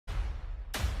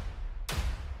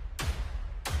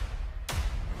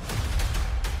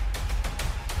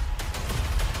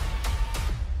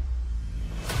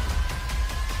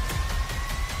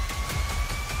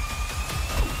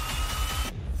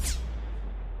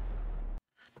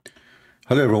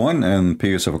Hello, everyone, and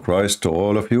peace of Christ to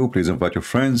all of you. Please invite your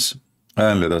friends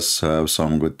and let us have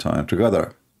some good time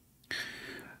together.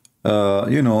 We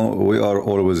are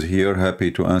always here happy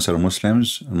to answer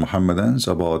Muslims and Mohammedans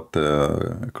about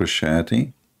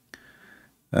Christianity,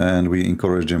 and we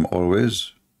encourage them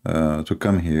always to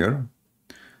come here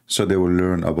so they will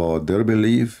learn about their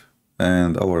belief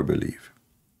and our belief.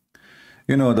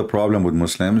 The problem with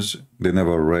Muslims, they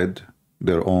never read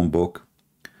their own book.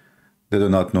 They do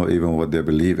not know even what they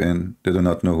believe in. They do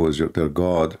not know who is their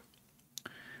God.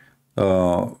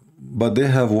 But they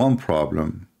have one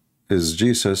problem, is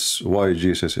Jesus, why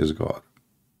Jesus is God.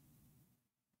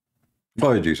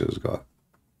 Why Jesus is God.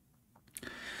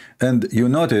 And you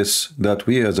notice that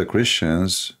we as a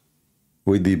Christians,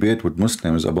 we debate with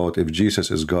Muslims about if Jesus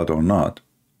is God or not,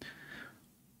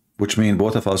 which means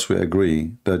both of us, we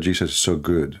agree that Jesus is so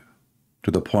good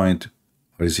to the point,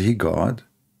 is he God?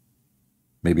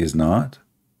 Maybe he's not.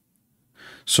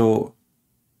 So,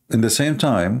 in the same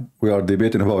time, we are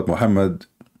debating about Muhammad.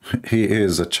 He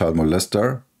is a child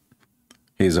molester.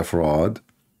 He's a fraud.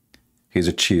 He's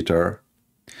a cheater.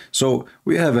 So,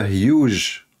 we have a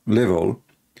huge level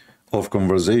of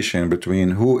conversation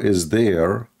between who is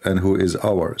there and who is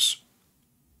ours.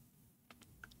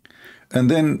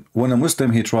 And then, when a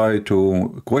Muslim, he tried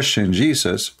to question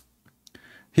Jesus,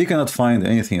 he cannot find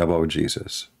anything about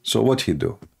Jesus. So, what he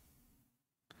do?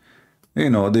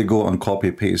 They go and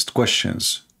copy-paste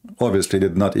questions. Obviously, they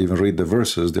did not even read the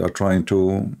verses. They are trying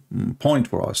to point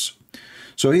for us.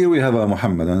 So here we have a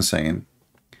Muhammadan saying,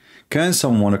 can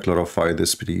someone clarify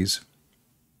this, please?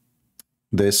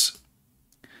 This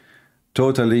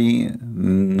totally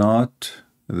not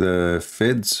the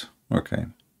feds. Okay.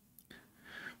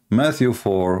 Matthew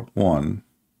 4:1.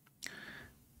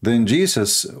 Then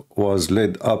Jesus was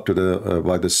led up to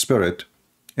by the Spirit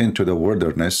into the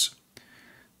wilderness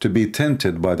to be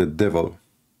tempted by the devil.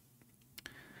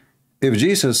 If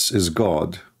Jesus is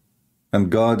God and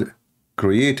God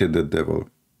created the devil,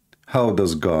 how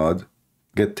does God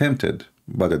get tempted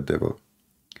by the devil?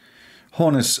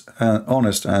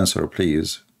 Honest answer,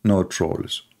 please. No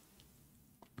trolls.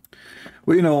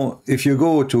 Well, if you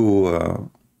go to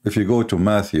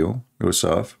Matthew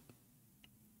yourself,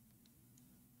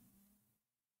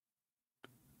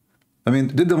 I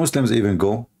mean, did the Muslims even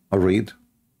go or read?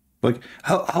 Like,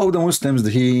 how the Muslims, how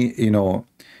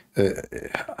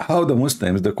the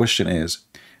Muslims, the question is,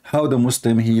 how the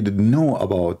Muslim, he didn't know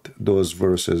about those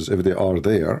verses if they are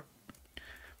there,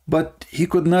 but he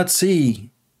could not see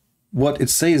what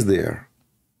it says there.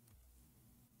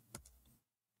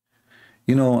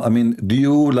 I mean, do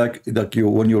you like you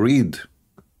when you read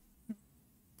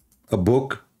a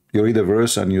book, you read a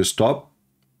verse and you stop?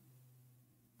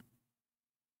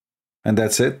 And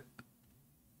that's it?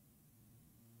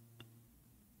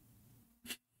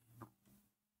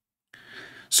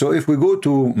 So if we go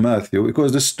to Matthew,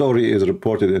 because this story is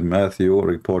reported in Matthew,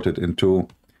 reported into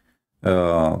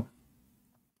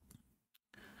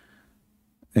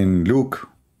in Luke,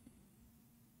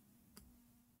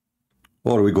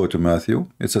 or we go to Matthew,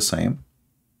 it's the same.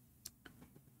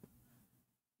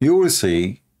 You will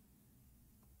see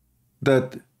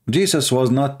that Jesus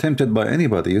was not tempted by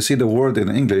anybody. You see the word in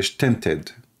English,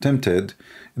 tempted. Tempted,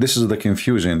 this is the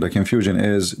confusion. The confusion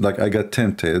is like I got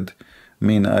tempted,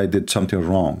 mean I did something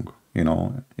wrong,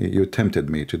 you tempted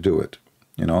me to do it,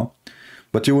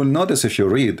 But you will notice if you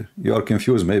read, you are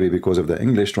confused maybe because of the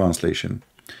English translation.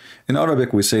 In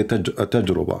Arabic, we say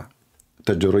tajruba,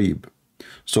 tajrib.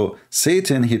 So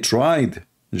Satan, he tried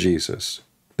Jesus.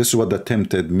 This is what the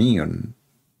tempted mean.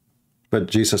 But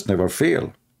Jesus never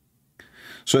failed.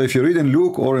 So if you read in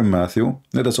Luke or in Matthew,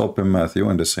 let us open Matthew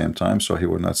at the same time, so he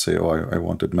will not say, oh, I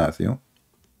wanted Matthew.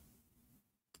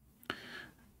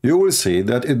 You will see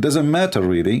that it doesn't matter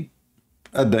really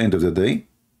at the end of the day.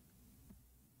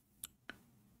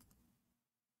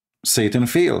 Satan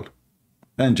failed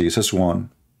and Jesus won.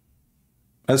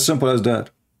 As simple as that.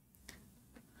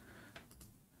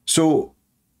 So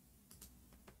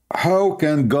how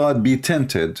can God be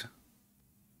tempted?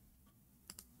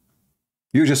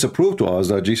 You just prove to us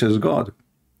that Jesus is God,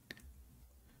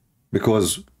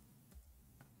 because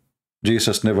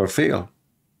Jesus never failed.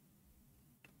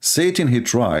 Satan, he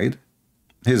tried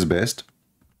his best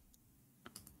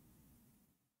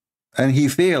and he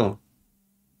failed.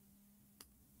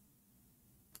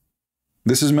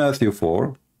 This is Matthew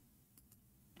 4.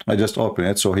 I just open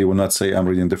it so he will not say I'm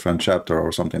reading a different chapter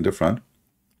or something different.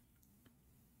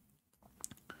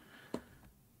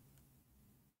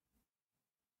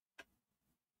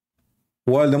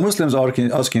 While the Muslims are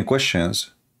asking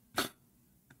questions,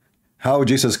 how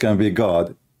Jesus can be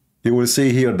God, You will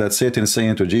see here that Satan is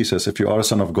saying to Jesus, if you are a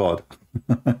son of God.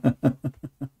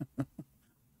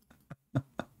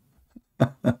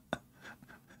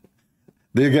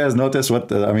 Do you guys notice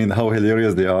what, I mean, how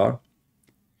hilarious they are?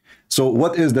 So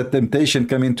what is the temptation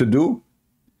coming to do?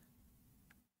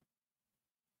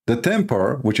 The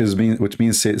tempter, which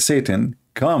means Satan,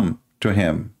 come to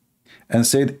him and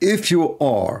said, if you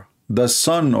are the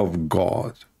Son of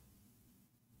God.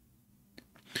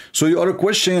 So you are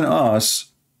questioning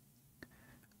us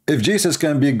if Jesus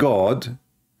can be God,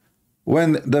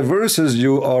 when the verses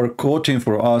you are quoting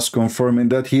for us confirming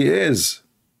that he is.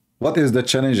 What is the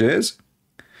challenge is?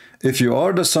 If you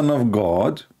are the Son of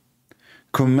God,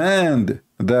 command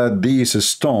that these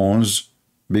stones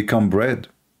become bread.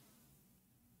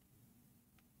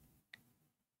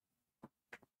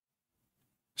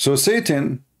 So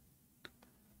Satan,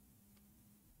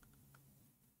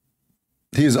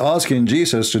 he's asking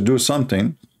Jesus to do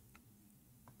something.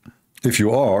 If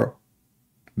you are,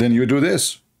 then you do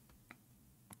this.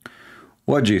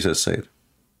 What Jesus said.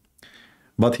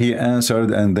 But he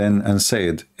answered and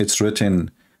said, it's written,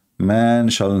 man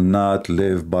shall not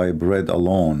live by bread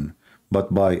alone,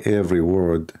 but by every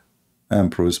word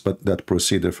that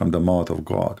proceeded from the mouth of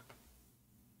God.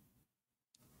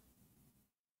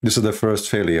 This is the first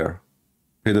failure.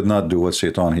 He did not do what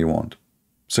Satan he wanted.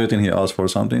 Satan, he asked for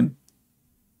something.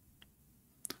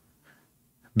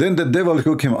 Then the devil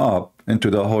took him up into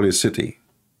the holy city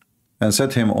and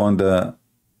set him on the,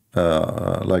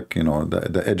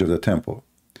 the edge of the temple,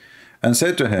 and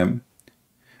said to him,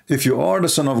 if you are the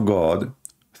Son of God,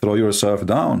 throw yourself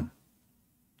down,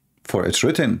 for it's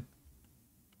written,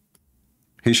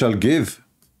 he shall give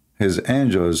his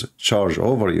angels charge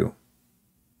over you,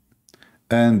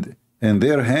 and in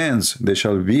their hands they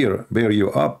shall bear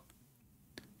you up,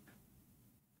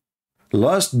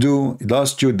 lest you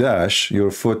dash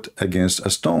your foot against a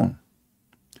stone.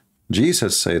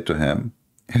 Jesus said to him,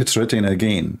 it's written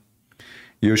again,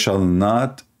 you shall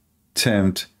not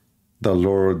tempt the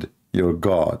Lord your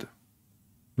God.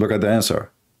 Look at the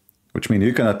answer, which means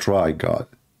you cannot try God.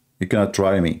 You cannot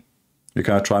try me. You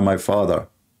cannot try my Father.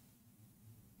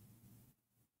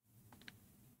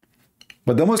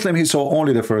 But the Muslim, he saw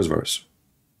only the first verse.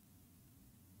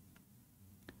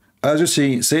 As you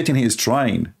see, Satan, he is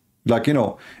trying. Like, you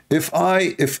know, if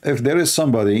there is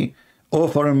somebody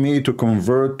offering me to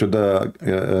convert to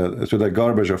the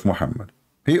garbage of Muhammad,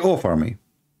 he offer me.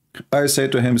 I say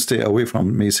to him, stay away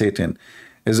from me, Satan.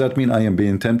 Does that mean I am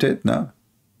being tempted? No.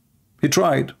 He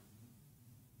tried.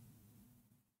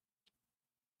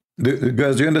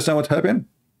 Guys, do you understand what happened?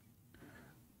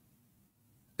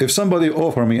 If somebody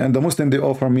offer me, and the Muslim, they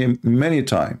offer me many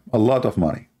times, a lot of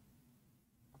money,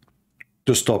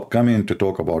 to stop coming to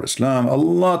talk about Islam, a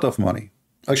lot of money.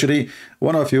 Actually,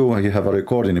 one of you have a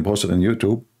recording he posted on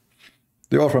YouTube.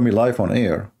 They offer me live on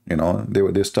air. You know, they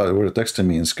were texting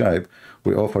me in Skype.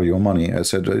 We offer you money. I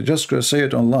said, just say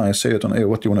it online, say it on air.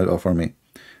 What do you want to offer me?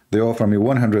 They offer me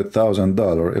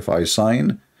 $100,000 if I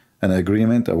sign an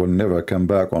agreement. I will never come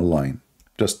back online.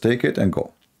 Just take it and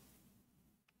go.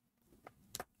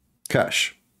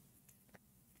 Cash.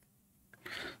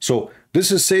 So this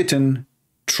is Satan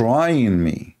trying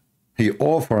me. He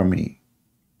offered me,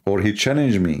 or he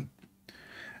challenged me.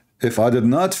 If I did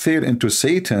not fall into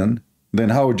Satan, then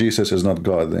how Jesus is not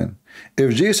God then?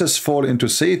 If Jesus fall into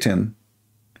Satan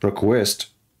request,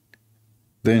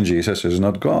 then Jesus is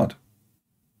not God.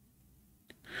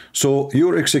 So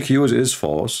your excuse is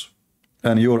false,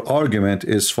 and your argument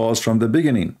is false from the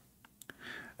beginning.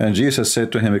 And Jesus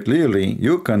said to him clearly,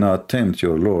 you cannot tempt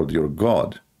your Lord, your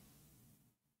God.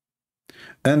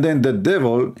 And then the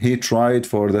devil, he tried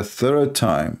for the third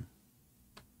time.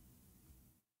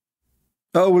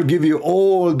 I will give you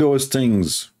all those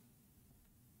things.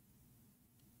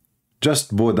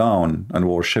 Just bow down and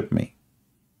worship me.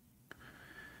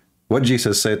 What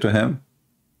Jesus said to him?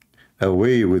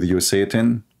 Away with you,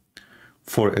 Satan,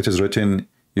 for it is written,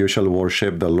 you shall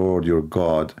worship the Lord your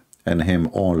God, and him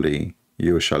only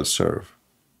you shall serve.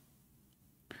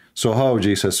 So how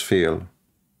Jesus failed?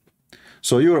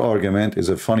 So your argument is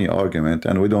a funny argument,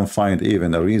 and we don't find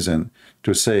even a reason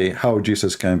to say how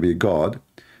Jesus can be God.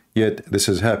 Yet this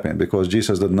has happened because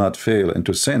Jesus did not fail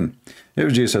into sin.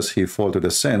 If Jesus, he fall to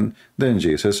the sin, then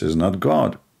Jesus is not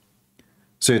God.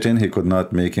 Satan, he could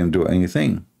not make him do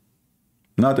anything.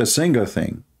 Not a single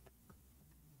thing.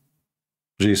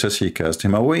 Jesus, he cast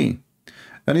him away.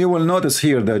 And you will notice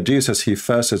here that Jesus, he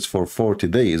fasted for 40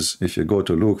 days. If you go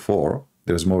to Luke 4,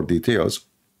 there's more details.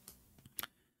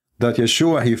 That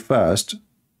Yeshua, he fasted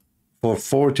for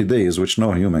 40 days, which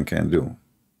no human can do.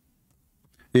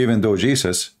 Even though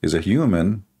Jesus is a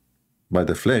human by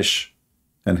the flesh,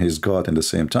 and he's God in the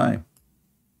same time.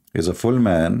 He's a full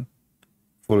man,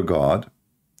 full God,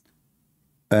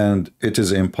 and it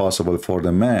is impossible for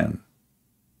the man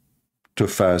to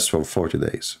fast for 40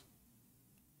 days.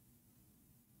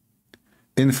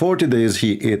 In 40 days,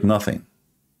 he ate nothing.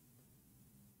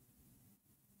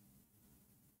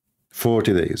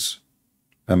 40 days,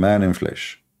 a man in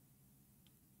flesh.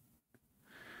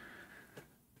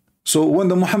 So when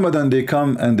the Muhammadan, they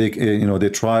come and they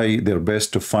try their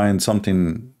best to find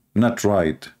something not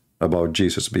right about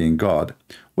Jesus being God,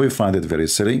 we find it very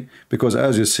silly, because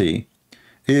as you see,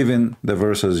 even the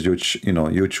verses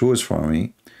you choose for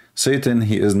me, Satan,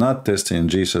 he is not testing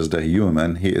Jesus the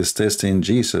human, he is testing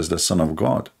Jesus the Son of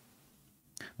God.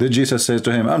 Did Jesus say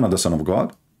to him, I'm not the Son of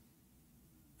God?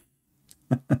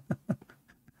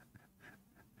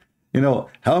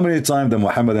 How many times the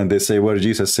Muhammadan, they say where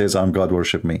Jesus says, I'm God,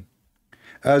 worship me.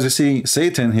 As you see,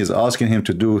 Satan, he's asking him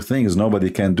to do things nobody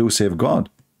can do save God.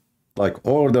 Like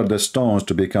order the stones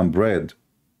to become bread,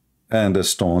 and the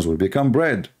stones will become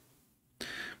bread.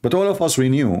 But all of us, we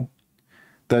knew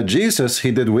that Jesus,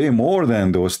 he did way more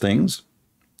than those things.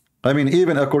 I mean,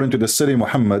 even according to the Siri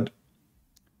Muhammad,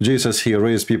 Jesus, he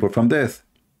raised people from death.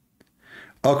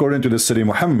 According to the Siri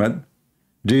Muhammad,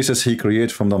 Jesus, he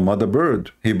created from the mother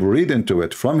bird. He breathed into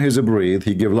it. From his breath,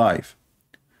 he gave life.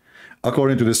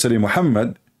 According to the Siri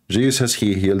Muhammad, Jesus,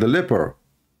 he healed the leper.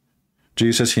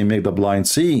 Jesus, he made the blind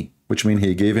see, which means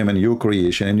he gave him a new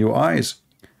creation and new eyes.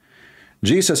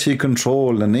 Jesus, he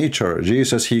controlled the nature.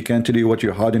 Jesus, he can tell you what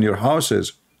you hide in your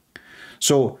houses.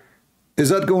 So, is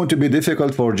that going to be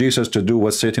difficult for Jesus to do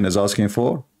what Satan is asking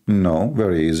for? No,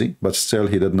 very easy. But still,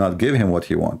 he did not give him what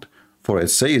he wants. For it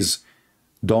says,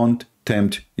 don't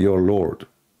tempt your Lord.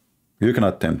 You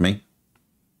cannot tempt me.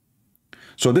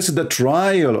 So this is the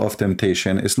trial of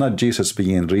temptation. It's not Jesus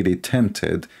being really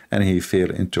tempted and he fell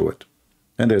into it.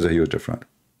 And there's a huge difference.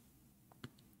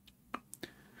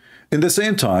 In the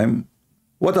same time,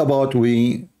 what about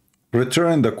we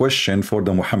return the question for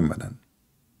the Muhammadan?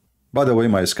 By the way,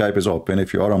 my Skype is open.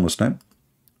 If you are a Muslim,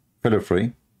 feel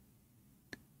free.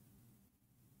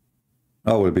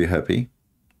 I will be happy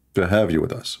to have you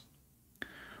with us.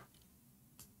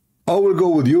 I will go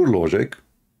with your logic.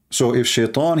 So if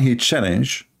Shaitan, he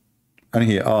challenge and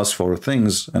he asks for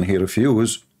things and he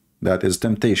refuse, that is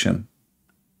temptation.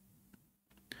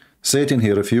 Satan,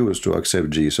 he refused to accept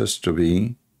Jesus to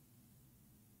be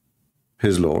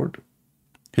his Lord.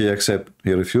 He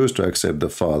refused to accept the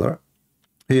Father.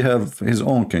 He have his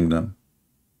own kingdom.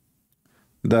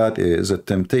 That is a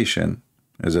temptation,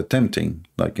 is attempting,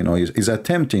 he's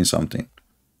attempting something,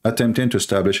 attempting to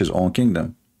establish his own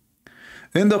kingdom.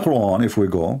 In the Quran, if we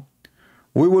go,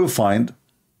 we will find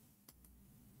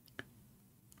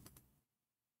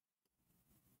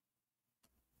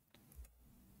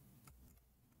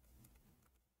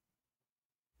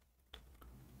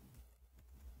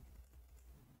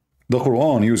the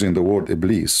Quran using the word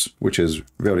Iblis, which is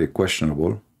very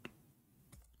questionable.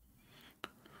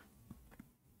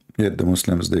 Yet the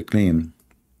Muslims, they claim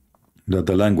that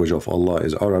the language of Allah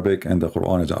is Arabic and the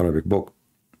Quran is an Arabic book.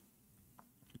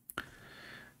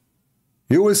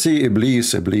 You will see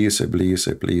Iblis, Iblis, Iblis,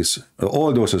 Iblis.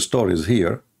 All those stories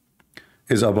here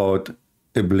is about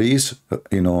Iblis,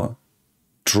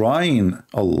 trying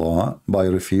Allah by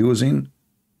refusing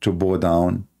to bow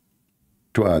down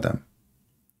to Adam.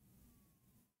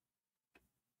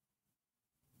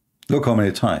 Look how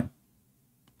many times.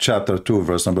 Chapter 2,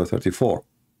 verse number 34.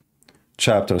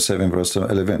 Chapter 7, verse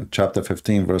 11. Chapter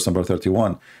 15, verse number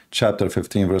 31. Chapter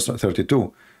 15, verse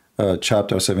 32.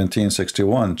 Chapter 17,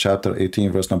 61, chapter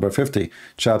 18, verse number 50,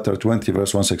 chapter 20,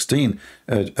 verse 116.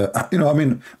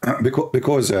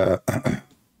 Because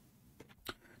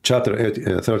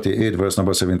chapter 38, verse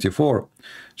number 74,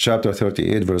 chapter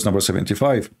 38, verse number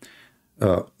 75.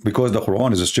 Because the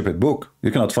Quran is a stupid book,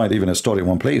 you cannot find even a story in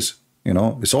one place.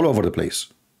 It's all over the place.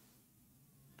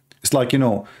 It's like,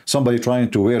 somebody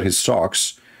trying to wear his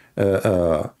socks,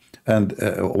 and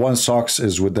one socks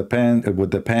is with the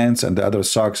pants, and the other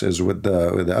socks is with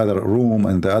the other room,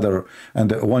 and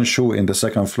the one shoe in the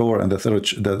second floor, and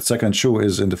the second shoe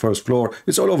is in the first floor.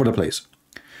 It's all over the place.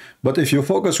 But if you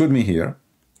focus with me here,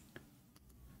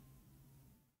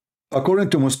 according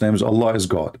to Muslims, Allah is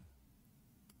God.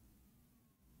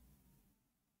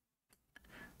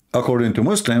 According to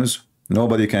Muslims,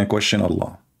 nobody can question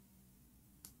Allah.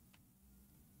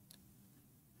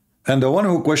 And the one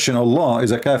who questions Allah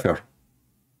is a kafir.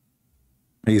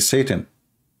 He is Satan.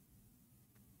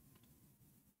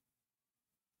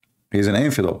 He is an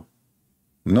infidel.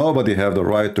 Nobody have the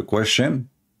right to question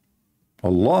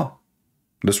Allah.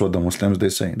 That's what the Muslims, they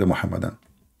say, the Muhammadan.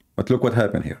 But look what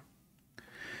happened here.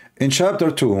 In chapter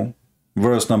 2,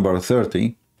 verse number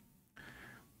 30,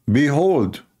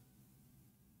 behold,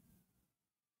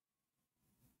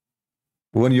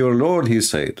 when your Lord, he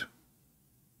said,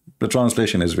 the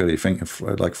translation is very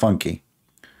like funky.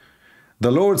 The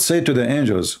Lord said to the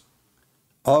angels,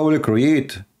 I will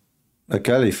create a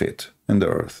caliphate in the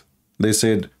earth. They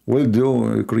said,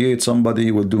 we'll create somebody,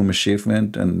 will do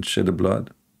mischievement and shed blood.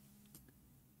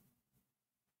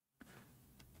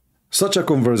 Such a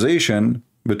conversation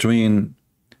between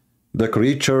the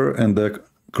creature and the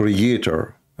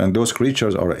creator, and those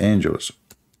creatures are angels,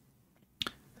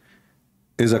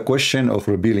 is a question of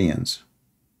rebellions.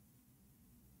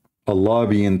 Allah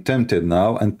being tempted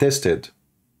now and tested.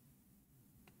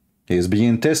 He is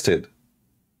being tested.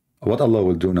 What Allah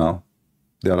will do now?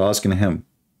 They are asking him,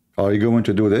 are you going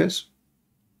to do this?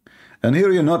 And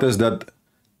here you notice that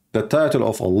the title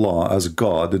of Allah as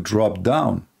God dropped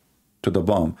down to the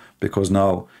bomb, because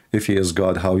now if he is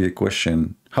God, how you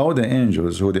question how the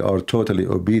angels, who they are totally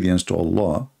obedient to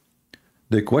Allah,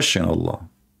 they question Allah.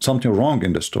 Something wrong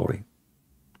in the story.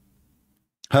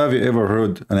 Have you ever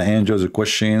heard an angel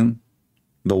question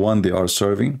the one they are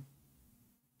serving?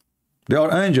 They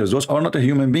are angels. Those are not a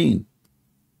human being.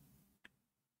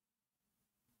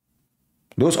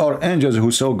 Those are angels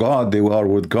who saw God. They are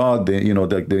with God. They, you know,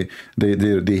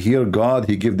 they hear God.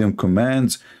 He gives them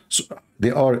commands. So they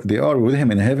are with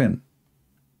him in heaven.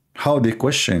 How they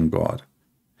question God?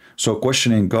 So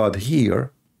questioning God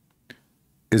here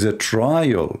is a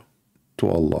trial to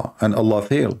Allah, and Allah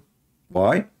failed.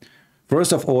 Why?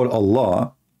 First of all,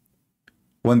 Allah,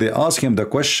 when they ask him the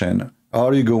question,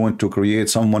 are you going to create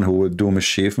someone who will do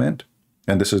mischievement?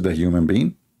 And this is the human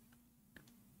being.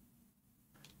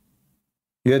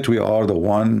 Yet we are the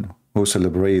one who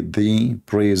celebrate thee,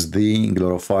 praise thee,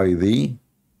 glorify thee.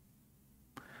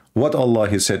 What Allah,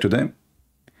 he said to them,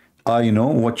 I know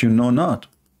what you know not.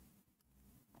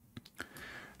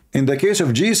 In the case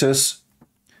of Jesus,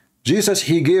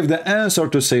 he gave the answer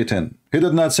to Satan. He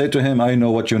did not say to him, I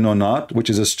know what you know not, which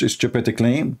is a stupid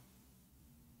claim.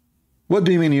 What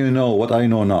do you mean you know what I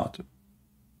know not?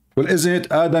 Well, isn't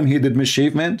it Adam, he did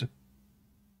mischievement?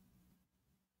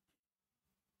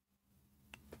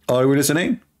 Are we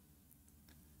listening?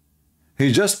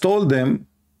 He just told them,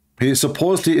 he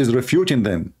supposedly is refuting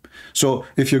them. So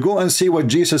if you go and see what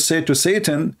Jesus said to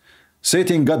Satan,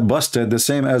 Satan got busted the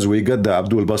same as we got the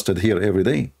Abdul busted here every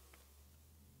day.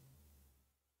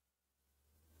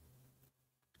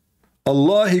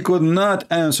 Allah, he could not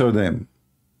answer them.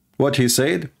 What he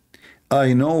said,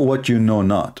 I know what you know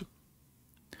not.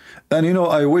 And you know,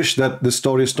 I wish that the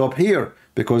story stopped here,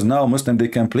 because now Muslim, they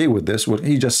can play with this. Well,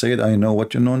 he just said, I know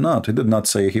what you know not. He did not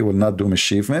say he will not do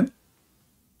mischievement.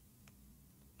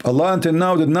 Allah until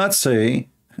now did not say,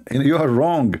 you are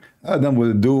wrong, Adam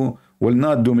will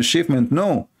not do mischievement.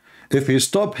 No. If he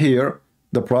stopped here,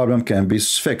 the problem can be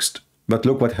fixed. But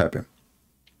look what happened.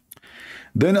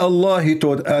 Then Allah, he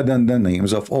taught Adam the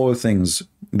names of all things.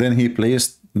 Then he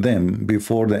placed them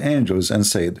before the angels and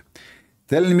said,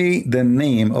 tell me the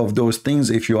name of those things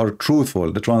if you are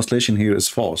truthful. The translation here is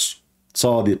false.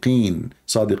 Sadiqeen.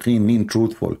 Sadiqeen mean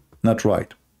truthful, not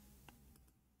right.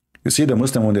 You see, the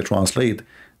Muslim, when they translate,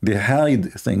 they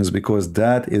hide things because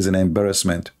that is an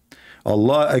embarrassment.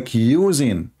 Allah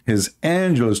accusing his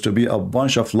angels to be a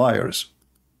bunch of liars.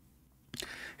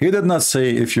 He did not say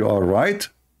if you are right.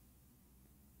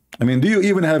 I mean, do you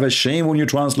even have a shame when you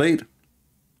translate?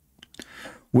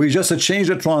 We just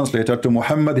changed the translator to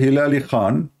Muhammad Hilali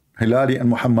Khan, Hilali and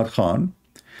Muhammad Khan,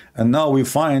 and now we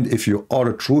find if you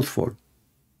are truthful.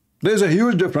 There's a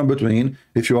huge difference between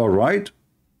if you are right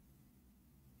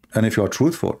and if you are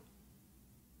truthful.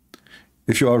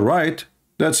 If you are right,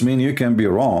 that means you can be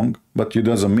wrong, but it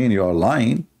doesn't mean you are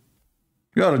lying.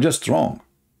 You are just wrong.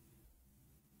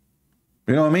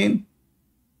 You know what I mean?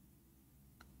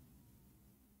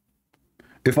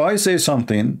 If I say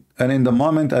something and in the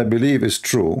moment I believe it's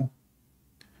true,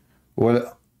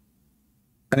 well,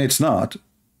 and it's not,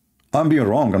 I'm being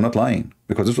wrong, I'm not lying,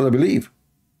 because it's what I believe.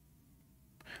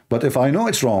 But if I know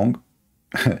it's wrong,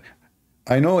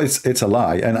 I know it's a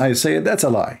lie, and I say that's a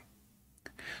lie.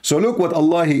 So look what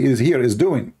Allah is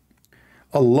doing.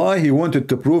 Allah, he wanted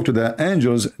to prove to the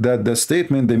angels that the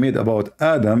statement they made about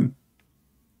Adam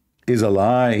is a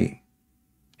lie.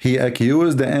 He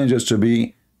accused the angels to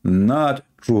be not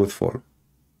truthful.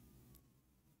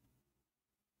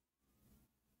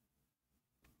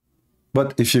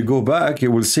 But if you go back, you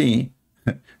will see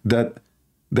that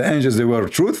the angels, they were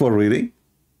truthful, really.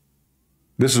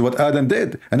 This is what Adam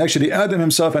did. And actually, Adam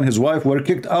himself and his wife were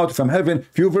kicked out from heaven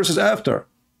few verses after.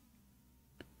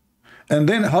 And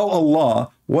then how Allah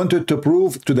wanted to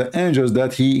prove to the angels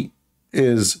that he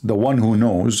is the one who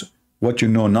knows what you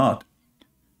know not.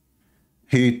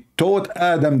 He taught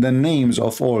Adam the names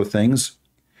of all things,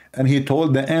 and he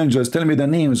told the angels, tell me the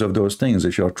names of those things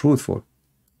if you are truthful.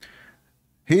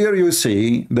 Here you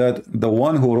see that the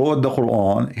one who wrote the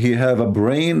Quran, he have a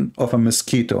brain of a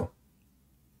mosquito.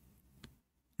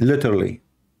 Literally.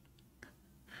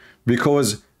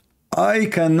 Because I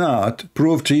cannot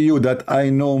prove to you that I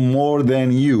know more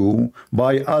than you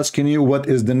by asking you what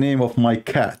is the name of my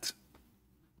cat,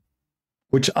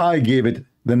 which I gave it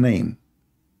the name.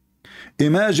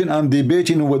 Imagine I'm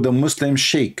debating with the Muslim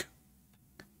sheikh,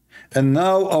 and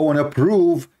now I want to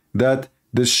prove that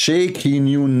the sheikh, he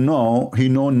knew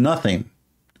nothing.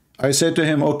 I said to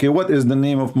him, okay, what is the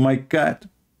name of my cat?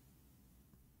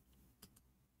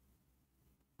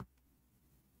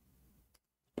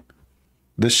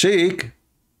 The sheikh,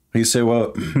 he said,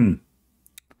 well,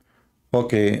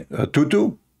 okay,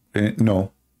 Tutu?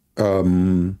 No.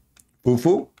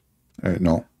 Fufu?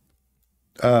 No.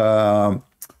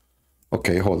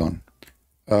 Okay, hold on.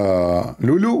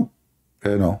 Lulu?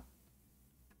 No.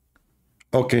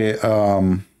 Okay,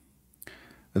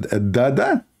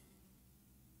 Dada?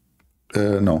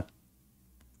 No.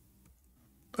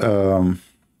 And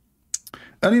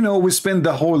you know, we spend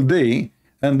the whole day,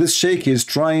 and this sheikh is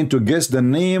trying to guess the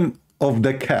name of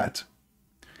the cat.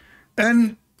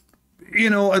 And, you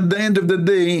know, at the end of the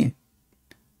day,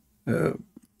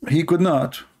 he could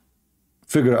not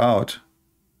figure out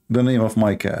the name of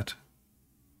my cat.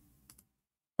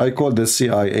 I called the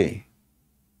CIA,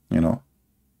 you know.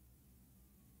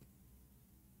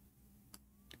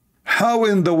 How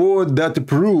in the world that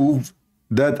prove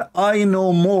that I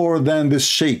know more than this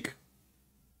sheikh?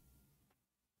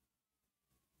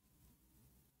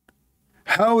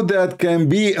 How that can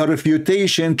be a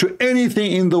refutation to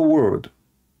anything in the world?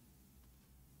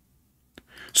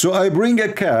 So I bring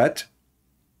a cat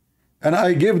and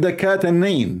I give the cat a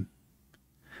name.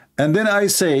 And then I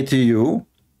say to you,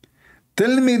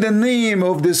 tell me the name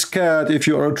of this cat if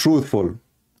you are truthful.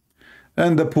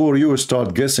 And the poor you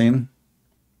start guessing.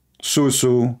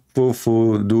 Susu,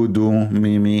 Fufu, Dudu,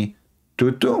 Mimi,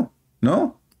 Tutu.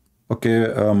 No?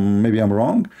 Okay, maybe I'm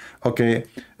wrong. Okay,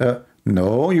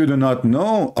 no, you do not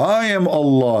know. I am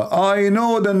Allah. I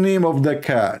know the name of the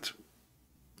cat.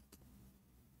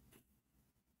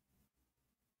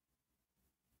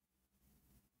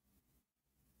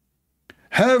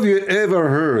 Have you ever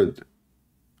heard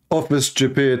of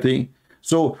stupidity?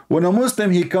 So when a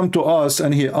Muslim, he come to us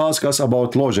and he asks us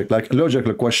about logic, like a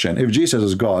logical question. If Jesus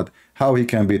is God, how he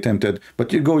can be tempted?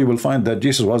 But you will find that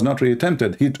Jesus was not really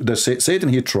tempted. Satan,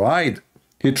 he tried.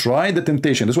 He tried the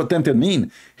temptation. That's what tempted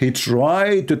mean. He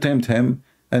tried to tempt him,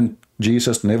 and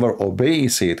Jesus never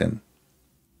obeyed Satan.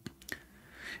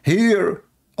 Here,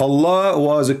 Allah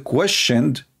was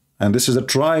questioned, and this is a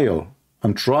trial.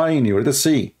 I'm trying you to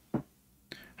see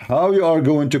how you are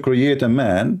going to create a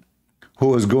man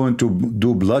who is going to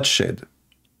do bloodshed.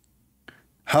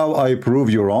 How I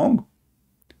prove you wrong?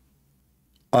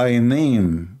 I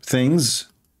name things,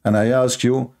 and I ask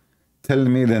you, tell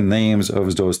me the names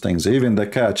of those things. Even the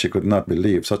cat, she could not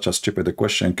believe such a stupid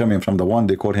question coming from the one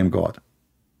they call him God.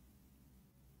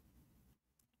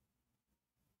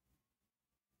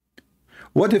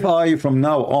 What if I, from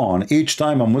now on, each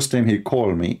time a Muslim, he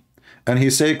call me, and he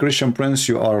say, Christian Prince,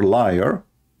 you are a liar,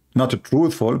 not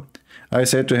truthful. I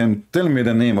say to him, tell me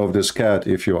the name of this cat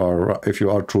if you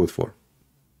are truthful.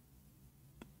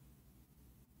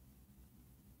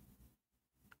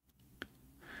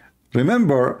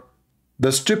 Remember,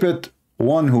 the stupid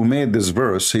one who made this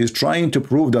verse, he is trying to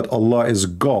prove that Allah is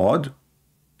God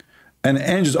and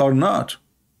angels are not.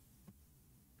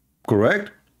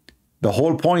 Correct? The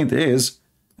whole point is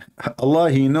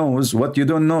Allah, he knows what you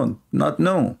don't not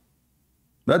know.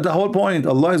 That's the whole point.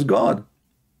 Allah is God.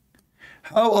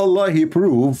 How Allah he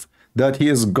prove that he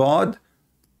is God?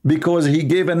 Because he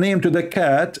gave a name to the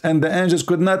cat and the angels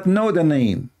could not know the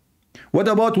name. What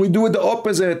about we do the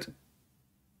opposite?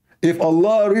 If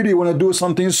Allah really want to do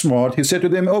something smart, he said to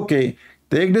them, okay,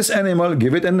 take this animal,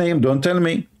 give it a name, don't tell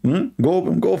me.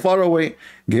 Go far away.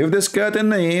 Give this cat a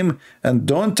name and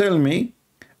don't tell me.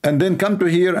 And then come to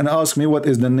here and ask me what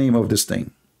is the name of this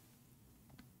thing.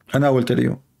 And I will tell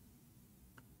you.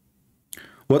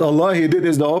 What Allah he did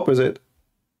is the opposite.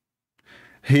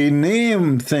 He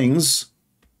named things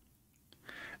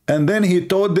and then he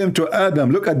told them to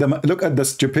Adam. Look at the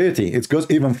stupidity. It goes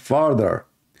even farther.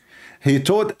 He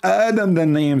taught Adam the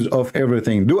names of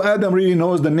everything. Do Adam really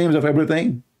knows the names of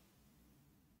everything?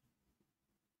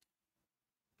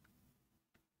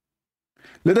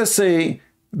 Let us say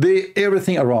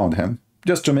everything around him,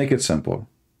 just to make it simple.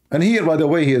 And here, by the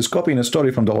way, he is copying a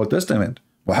story from the Old Testament.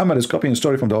 Muhammad is copying a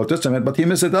story from the Old Testament, but he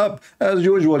messed it up. As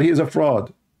usual, he is a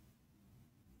fraud.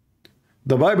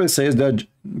 The Bible says that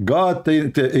God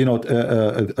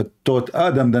taught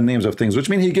Adam the names of things, which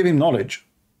means he gave him knowledge.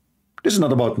 This is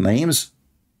not about names.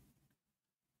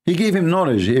 He gave him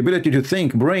knowledge, the ability to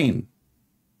think, brain.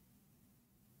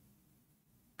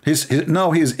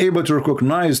 Now he is able to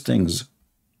recognize things.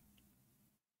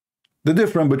 The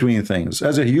difference between things,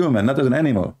 as a human, not as an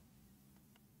animal.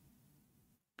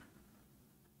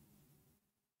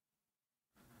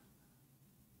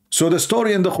 So the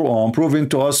story in the Quran proving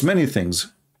to us many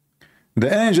things.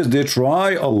 The angels, they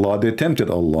try Allah, they tempted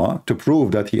Allah to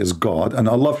prove that he is God, and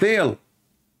Allah failed.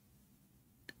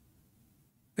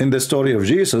 In the story of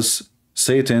Jesus,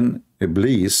 Satan,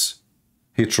 Iblis,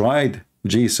 he tried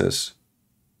Jesus.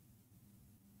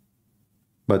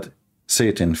 But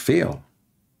Satan failed,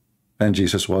 and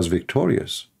Jesus was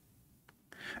victorious.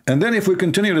 And then if we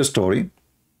continue the story,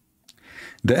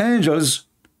 the angels,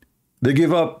 they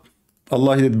give up.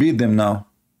 Allah did beat them now.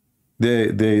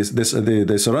 They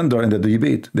surrender in the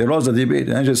debate. They lost the debate.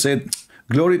 The angels said,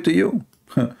 glory to you.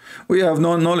 We have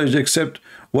no knowledge except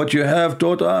what you have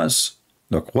taught us.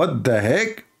 Look, what the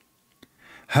heck?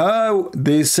 How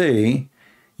they say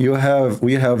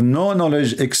we have no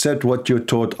knowledge except what you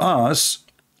taught us,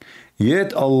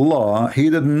 yet Allah, he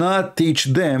did not teach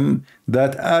them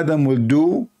that Adam will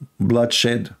do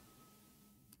bloodshed.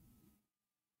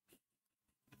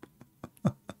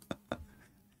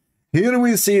 Here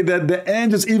we see that the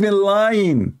angels even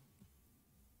lying.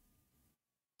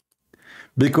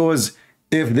 Because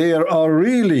if they are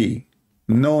really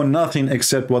know nothing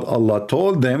except what Allah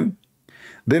told them,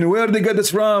 then where they get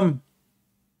this from?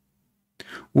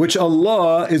 Which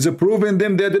Allah is proving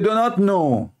them that they do not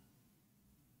know.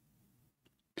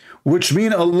 Which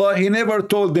means Allah, he never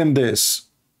told them this.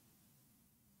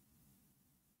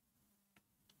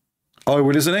 Are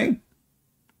we listening?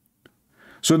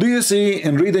 So do you see,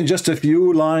 in reading just a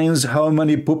few lines, how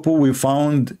many poo-poo we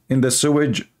found in the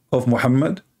sewage of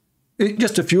Muhammad?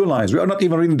 Just a few lines. We are not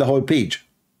even reading the whole page.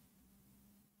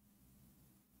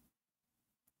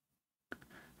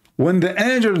 When the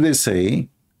angels, they say,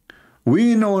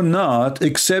 we know not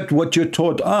except what you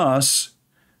taught us,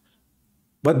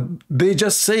 but they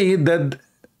just say that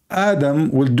Adam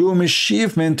will do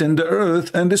mischievement in the earth,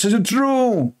 and this is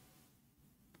true.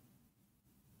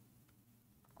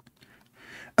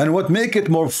 And what make it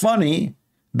more funny,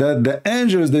 that the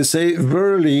angels, they say,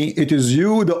 verily, it is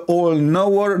you, the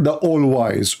all-knower, the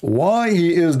all-wise. Why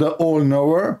he is the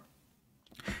all-knower?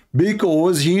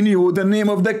 Because he knew the name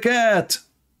of the cat.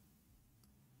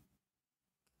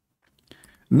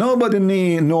 Nobody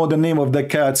know the name of the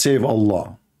cat save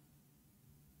Allah.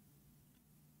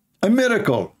 A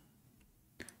miracle.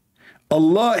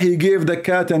 Allah, he gave the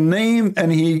cat a name,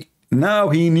 and now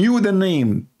he knew the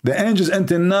name. The angels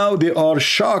until now, they are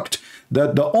shocked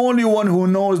that the only one who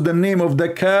knows the name of the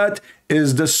cat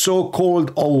is the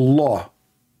so-called Allah.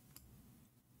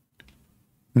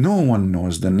 No one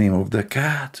knows the name of the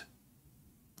cat.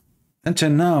 Until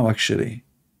now, actually.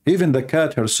 Even the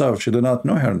cat herself, she did not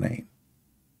know her name.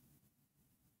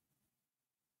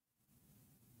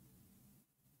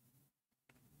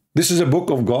 This is a book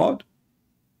of God.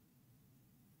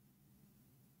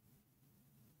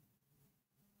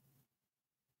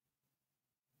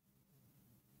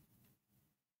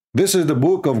 This is the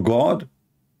book of God.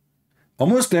 A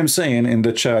Muslim saying in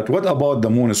the chat, what about the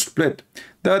moon split?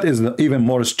 That is even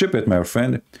more stupid, my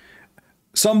friend.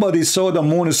 Somebody saw the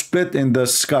moon split in the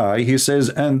sky, he says,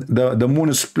 and the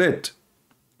moon split.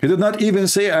 He did not even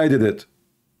say I did it.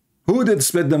 Who did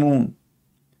split the moon?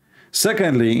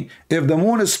 Secondly, if the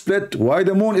moon is split, why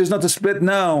the moon is not split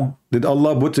now? Did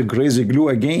Allah put a crazy glue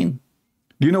again?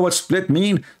 Do you know what split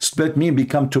mean? Split mean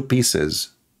become two pieces.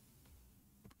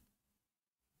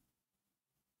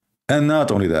 And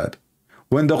not only that,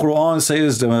 when the Quran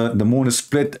says the moon is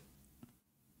split,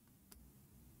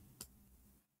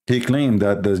 he claimed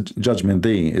that the judgment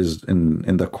day is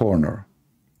in the corner.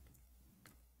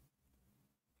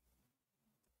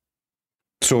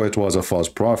 So it was a false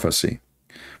prophecy.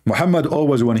 Muhammad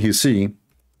always, when he see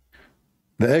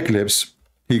the eclipse,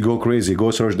 he go crazy,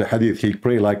 go search the hadith, he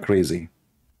pray like crazy.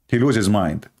 He lose his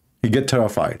mind. He get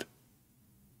terrified.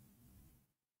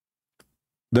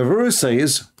 The verse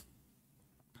says,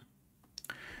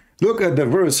 look at the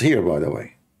verse here, by the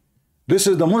way. This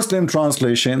is the Muslim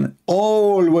translation.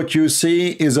 All what you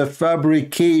see is a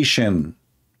fabrication.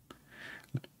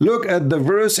 Look at the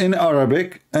verse in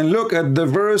Arabic and look at the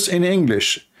verse in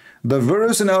English. The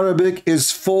verse in Arabic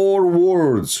is 4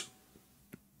 words.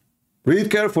 Read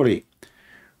carefully.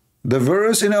 The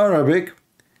verse in Arabic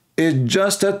is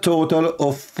just a total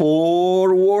of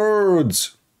 4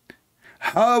 words.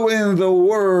 How in the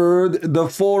word the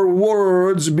 4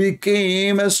 words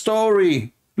became a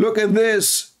story? Look at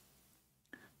this.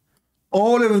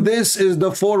 All of this is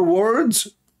the 4 words.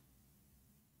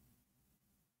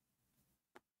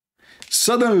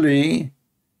 Suddenly,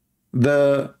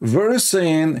 the verse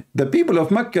saying the people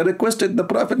of Mecca requested the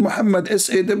Prophet Muhammad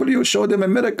SAW show them a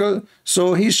miracle,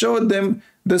 so he showed them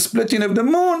the splitting of the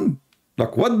moon.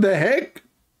 Like, what the heck?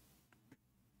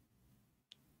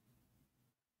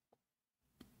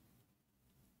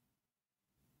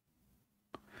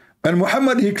 And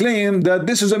Muhammad, he claimed that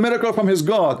this is a miracle from his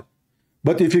God.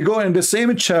 But if you go in the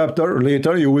same chapter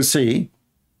later, you will see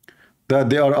that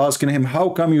they are asking him, how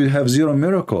come you have 0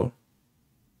 miracle?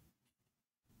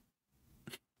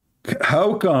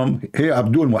 How come, hey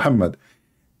Abdul Muhammad,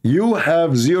 you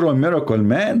have 0 miracle,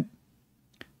 man?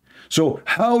 So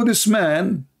how this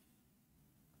man,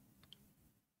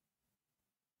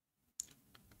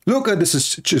 look at this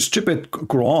stupid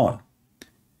Quran,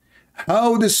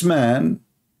 how this man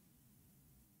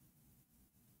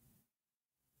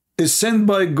is sent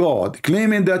by God,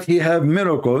 claiming that he have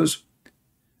miracles,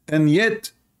 and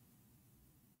yet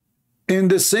in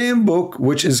the same book,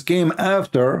 which is came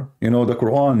after, you know, the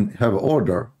Quran have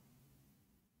order,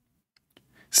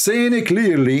 saying it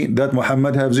clearly that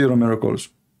Muhammad have 0 miracles.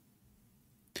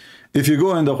 If you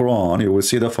go in the Quran, you will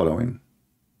see the following.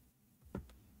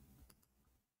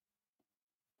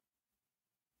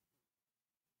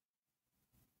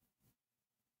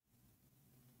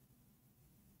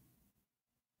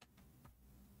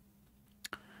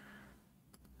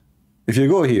 If you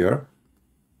go here,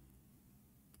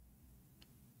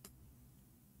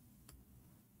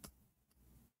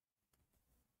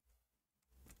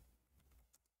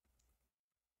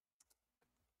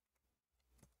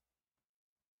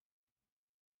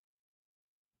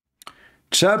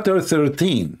 chapter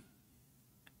 13,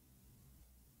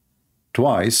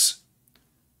 twice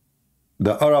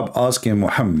the Arab asking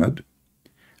Muhammad,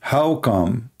 how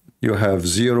come you have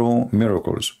 0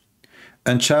 miracles?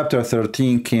 And chapter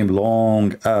 13 came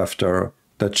long after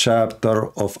the chapter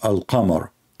of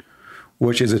Al-Qamar,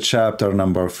 which is a chapter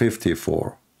number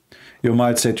 54. You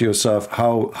might say to yourself,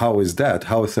 how is that?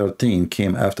 How 13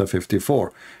 came after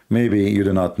 54? Maybe you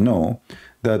do not know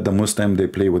that the Muslim, they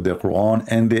play with the Quran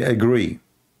and they agree.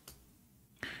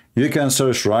 You can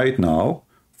search right now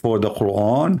for the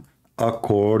Quran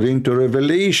according to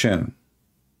Revelation.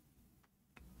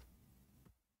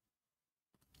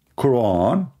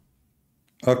 Quran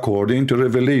according to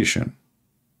Revelation.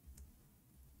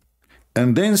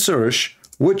 And then search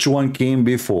which one came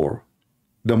before,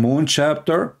 the moon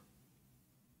chapter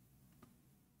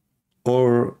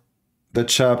or the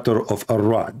chapter of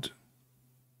Ar-Ra'd.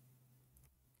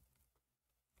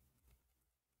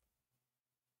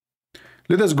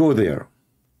 Let us go there.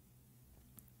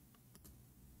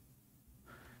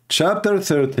 Chapter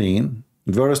 13,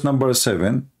 verse number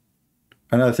 7,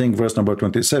 and I think verse number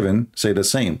 27 say the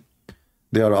same.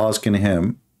 They are asking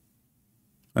him,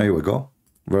 here we go,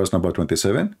 verse number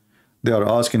 27. They are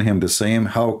asking him the same,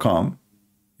 how come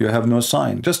you have no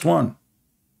sign? Just one.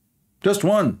 Just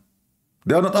one.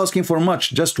 They are not asking for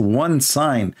much, just one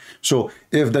sign. So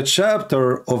if the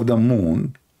chapter of the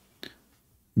moon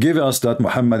give us that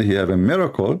Muhammad, he have a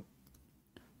miracle,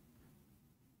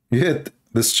 yet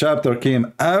this chapter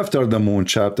came after the moon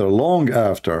chapter, long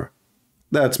after,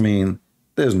 that means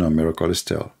there's no miracle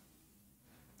still.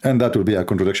 And that will be a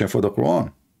contradiction for the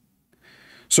Quran.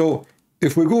 So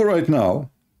if we go right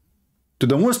now to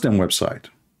the Muslim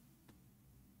website,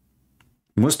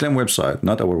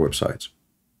 not our websites,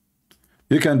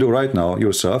 you can do right now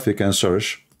yourself, you can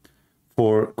search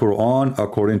for Quran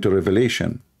according to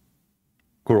Revelation.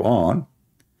 Quran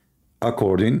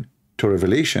according to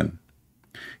Revelation.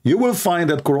 You will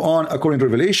find that Quran according to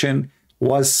Revelation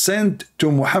was sent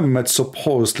to Muhammad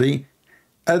supposedly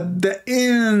at the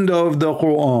end of the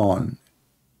Quran.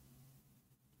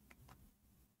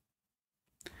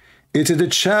 It is the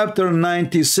chapter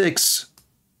 96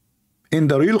 in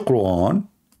the real Quran.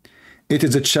 It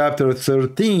is a chapter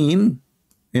 13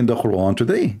 in the Quran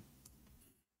today.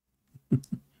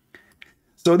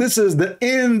 So this is the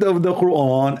end of the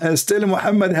Quran, and still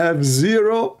Muhammad have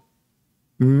 0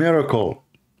 miracle.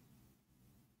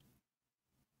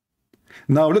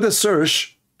 Now let us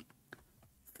search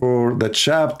for the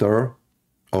chapter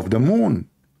of the moon,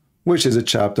 which is a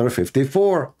chapter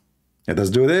 54. Let us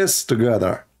do this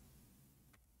together.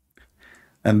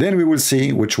 And then we will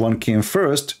see which one came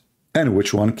first and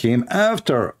which one came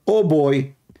after. Oh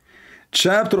boy,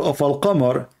 chapter of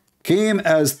Al-Qamar came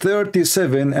as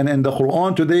 37 and in the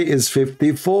Quran today is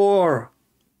 54.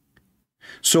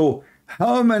 So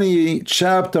how many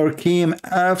chapter came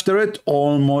after it?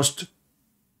 Almost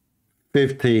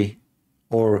 50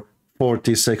 or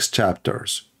 46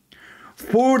 chapters.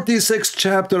 46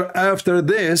 chapter after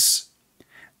this,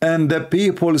 and the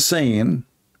people saying,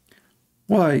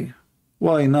 why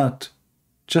not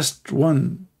just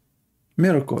one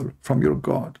miracle from your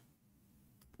God?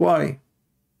 Why?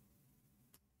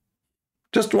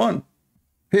 Just one.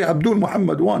 Hey, Abdul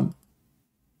Muhammad, one.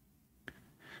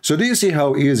 So do you see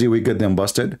how easy we get them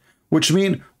busted? Which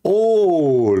mean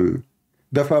all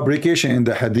the fabrication in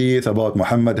the hadith about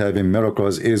Muhammad having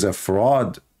miracles is a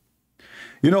fraud.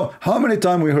 You know, how many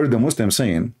times we heard the Muslims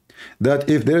saying that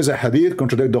if there is a hadith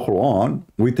contradict the Quran,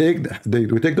 we take the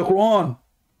Quran.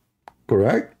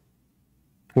 Correct?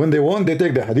 When they want, they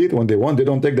take the hadith. When they want, they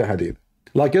don't take the hadith.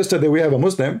 Like yesterday, we have a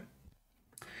Muslim.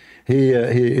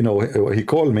 He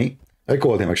called me. I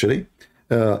called him actually.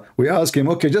 We asked him,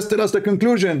 okay, just tell us the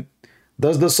conclusion.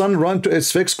 Does the sun run to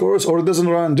its fixed course or doesn't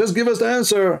run? Just give us the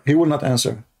answer. He will not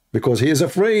answer because he is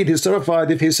afraid. He's terrified.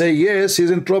 If he say yes,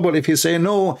 he's in trouble. If he say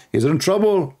no, he's in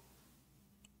trouble.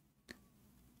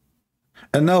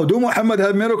 And now, do Muhammad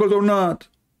have miracles or not?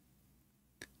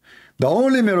 The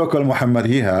only miracle Muhammad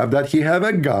he have, that he have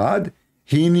a God.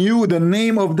 He knew the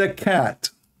name of the cat.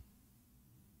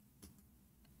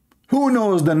 Who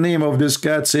knows the name of this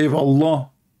cat save Allah?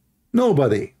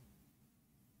 Nobody.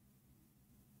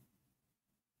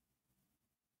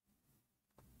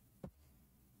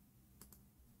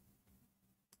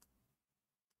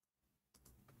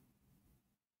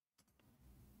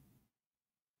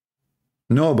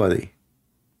 Nobody.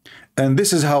 And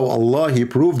this is how Allah, he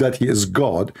proved that he is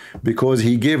God, because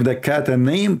he gave the cat a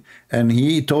name and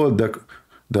he told the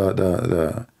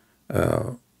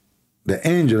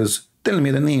angels, tell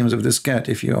me the names of this cat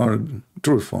if you are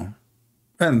truthful.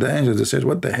 And the angels, they said,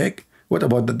 what the heck? What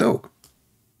about the dog?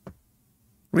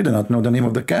 We do not know the name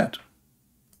of the cat.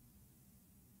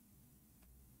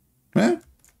 Huh?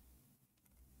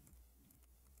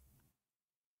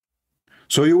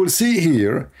 So you will see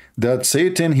here that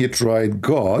Satan, he tried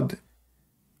God,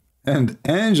 and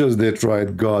angels, they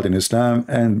tried God in Islam,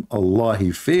 and Allah,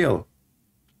 he failed.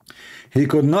 He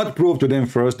could not prove to them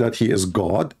first that he is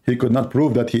God. He could not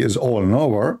prove that he is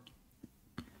all-knower.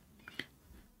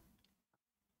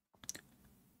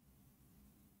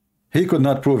 He could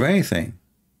not prove anything.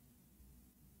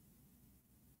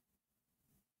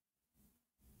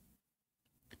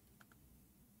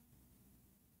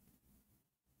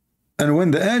 And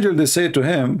when the angel, they say to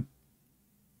him,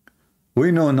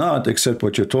 we know not except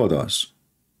what you told us.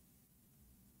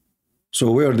 So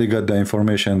where they got the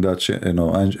information that,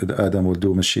 Adam will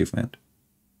do mischievement?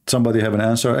 Somebody have an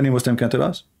answer? Any Muslim can tell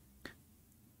us?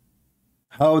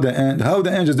 How the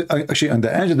angels, actually, and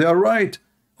the angels, they are right.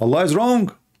 Allah is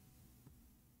wrong.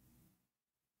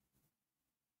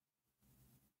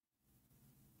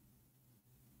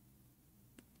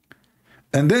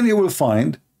 And then you will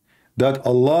find that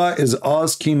Allah is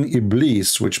asking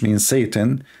Iblis, which means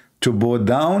Satan, to bow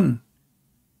down,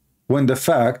 when the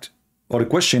fact, or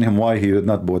question him why he did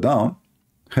not bow down,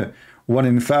 when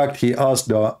in fact he asked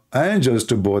the angels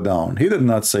to bow down. He did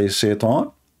not say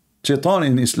Satan. Satan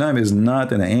in Islam is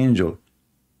not an angel.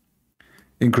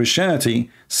 In Christianity,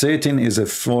 Satan is a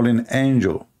fallen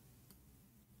angel.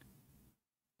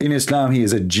 In Islam, he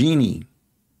is a genie.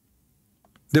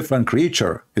 Different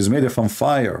creature. He's made from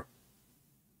fire.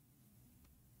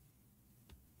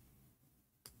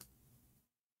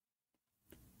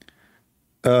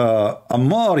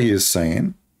 Ammar, he is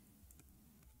saying,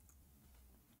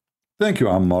 thank you,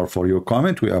 Ammar, for your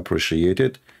comment. We appreciate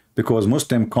it, because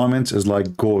Muslim comments is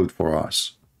like gold for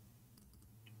us.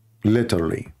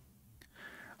 Literally.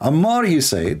 Ammar, he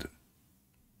said,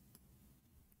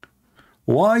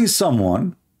 why does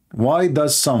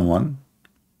someone,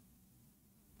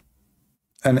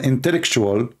 an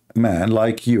intellectual man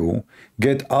like you,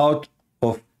 get out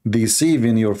of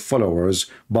deceiving your followers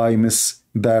by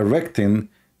misdirecting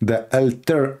the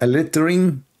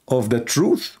altering of the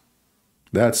truth?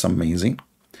 That's amazing.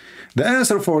 The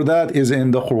answer for that is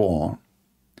in the Quran.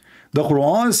 The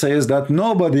Quran says that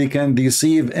nobody can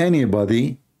deceive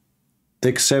anybody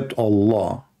except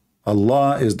Allah.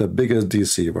 Allah is the biggest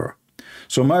deceiver.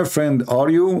 So my friend, are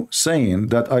you saying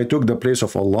that I took the place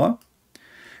of Allah?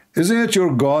 Isn't it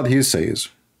your God, he says?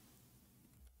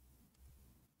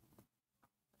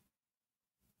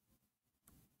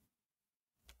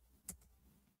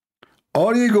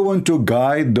 Are you going to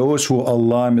guide those who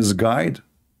Allah misguide?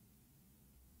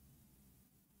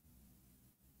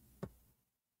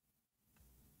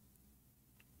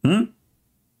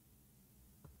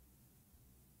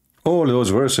 All those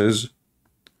verses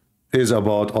is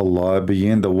about Allah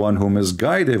being the one who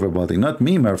misguides everybody, not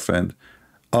me, my friend.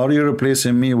 Are you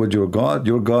replacing me with your God?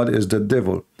 Your God is the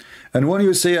devil. And when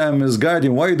you say I'm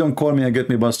misguiding, why you don't call me and get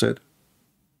me busted?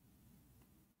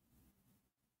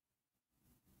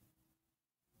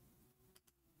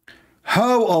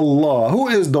 How Allah, who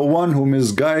is the one who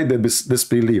misguides the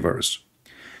disbelievers?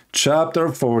 Chapter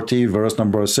 40, verse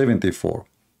number 74.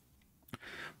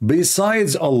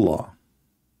 Besides Allah,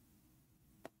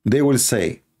 they will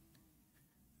say,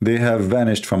 they have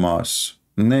vanished from us.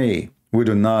 Nay, we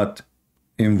do not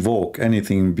invoke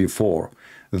anything before.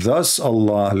 Thus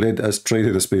Allah led astray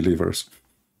the disbelievers.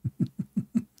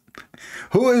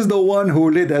 Who is the one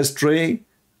who led astray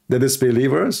the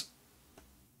disbelievers?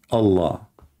 Allah.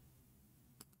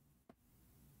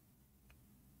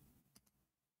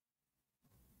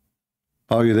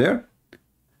 Are you there?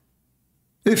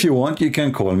 If you want, you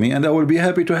can call me and I will be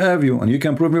happy to have you, and you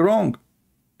can prove me wrong.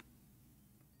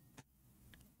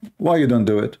 Why you don't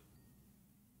do it?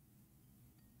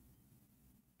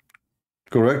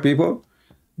 Correct, people?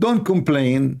 Don't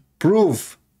complain.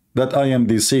 Prove that I am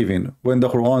deceiving when the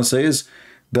Quran says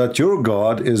that your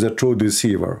God is a true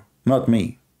deceiver, not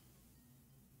me.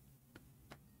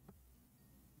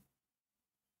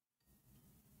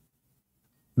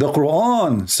 The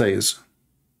Quran says,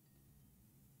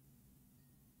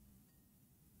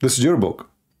 this is your book.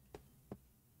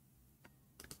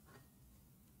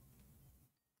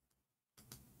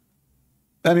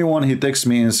 Anyone he texts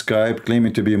me in Skype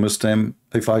claiming to be Muslim,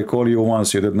 if I call you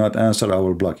once you did not answer, I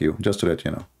will block you, just to let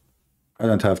you know. I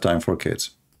don't have time for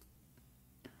kids.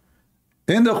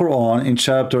 In the Quran, in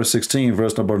chapter 16,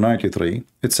 verse number 93,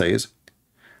 it says,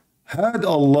 had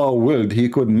Allah willed, he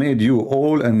could made you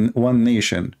all in one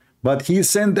nation, but he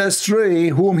sent astray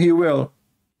whom he will.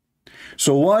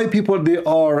 So why people, they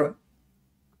are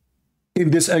in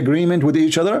disagreement with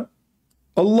each other?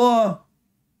 Allah.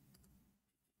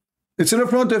 It's in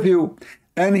front of you,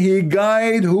 and he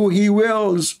guides who he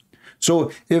wills.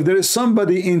 So if there is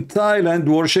somebody in Thailand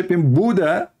worshiping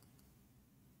Buddha,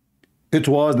 it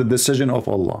was the decision of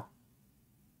Allah.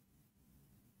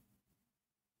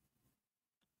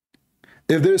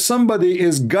 If there is somebody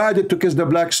is guided to kiss the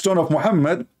black stone of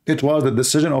Muhammad, it was the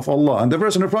decision of Allah. And the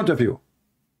verse in front of you.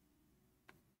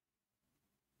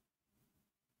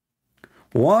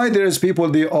 Why there is people,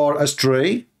 they are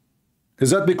astray?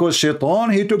 Is that because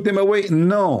Shaitan, he took them away?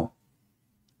 No.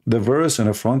 The verse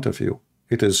in front of you,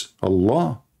 it is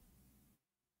Allah,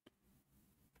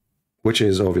 which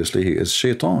is obviously he is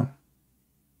Shaitan.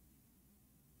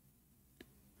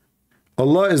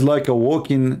 Allah is like a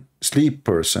walking sleep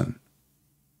person.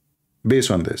 Based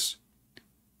on this,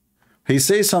 he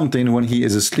says something when he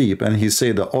is asleep, and he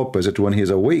say the opposite when he is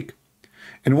awake.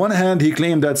 In one hand, he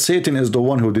claimed that Satan is the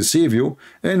one who deceives you.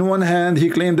 In one hand, he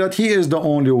claimed that he is the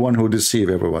only one who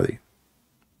deceives everybody.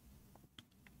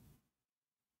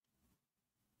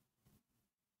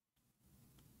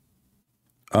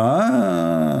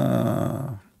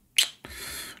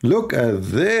 Look at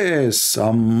this.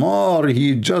 Ammar,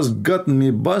 he just got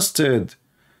me busted.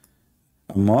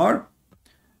 Ammar,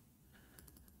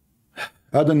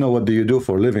 I don't know what do you do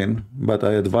for a living, but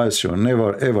I advise you,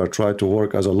 never ever try to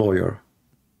work as a lawyer.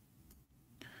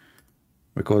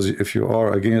 Because if you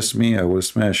are against me, I will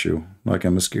smash you like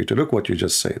a mosquito. Look what you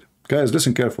just said. Guys,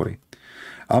 listen carefully.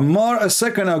 Ammar, a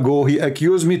second ago, he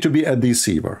accused me to be a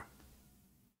deceiver.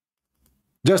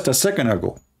 Just a second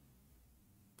ago.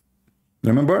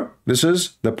 Remember, this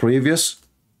is the previous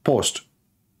post.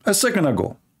 A second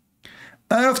ago.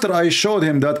 After I showed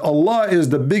him that Allah is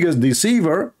the biggest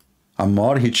deceiver,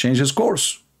 Ammar, he changed his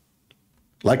course.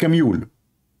 Like a mule.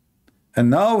 And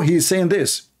now he's saying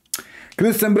this.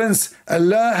 Christian Prince,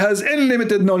 Allah has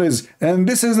unlimited knowledge, and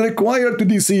this is required to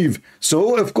deceive.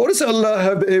 So, of course, Allah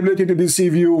have the ability to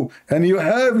deceive you, and you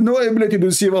have no ability to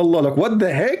deceive Allah. Like, what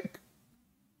the heck?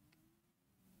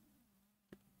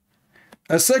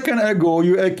 A second ago,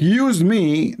 you accused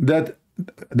me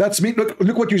that's me.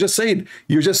 Look what you just said.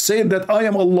 You just said that I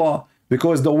am Allah,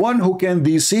 because the one who can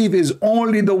deceive is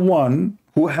only the one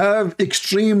who have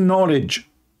extreme knowledge.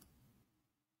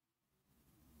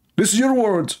 This is your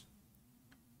words.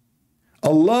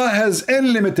 Allah has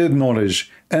unlimited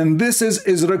knowledge, and this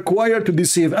is required to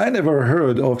deceive. I never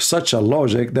heard of such a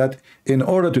logic that in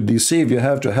order to deceive, you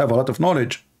have to have a lot of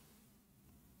knowledge.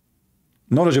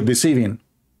 Knowledge of deceiving.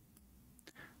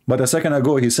 But a second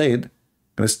ago, he said,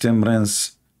 Christian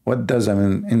Prince, what does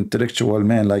an intellectual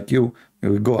man like you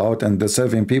go out and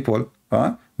deceiving people,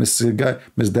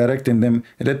 misdirecting them,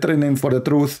 lettering them for the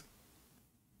truth?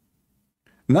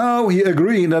 Now he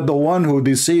agreed that the one who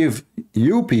deceives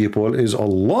you people is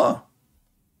Allah.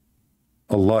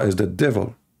 Allah is the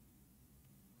devil.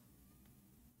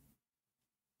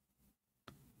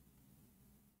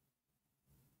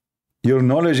 Your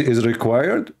knowledge is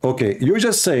required. Okay, you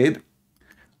just said,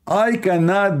 I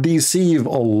cannot deceive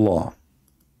Allah.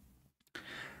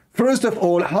 First of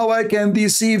all, how I can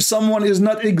deceive someone is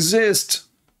not exist.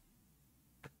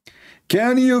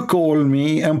 Can you call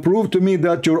me and prove to me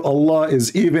that your Allah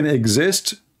is even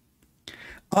exist?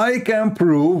 I can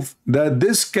prove that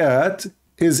this cat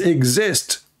is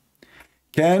exist.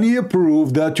 Can you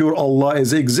prove that your Allah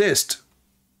is exist?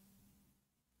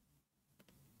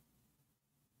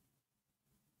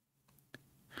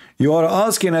 You are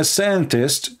asking a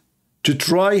scientist to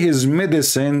try his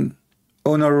medicine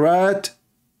on a rat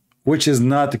which is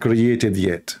not created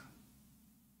yet.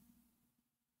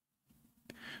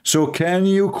 So can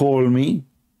you call me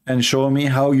and show me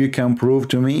how you can prove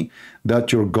to me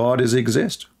that your God is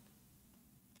exist?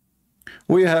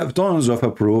 We have tons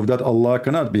of proof that Allah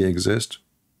cannot be exist.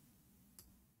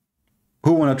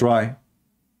 Who wanna try?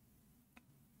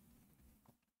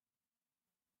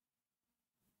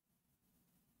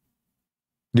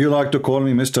 Do you like to call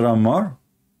me Mr. Ammar?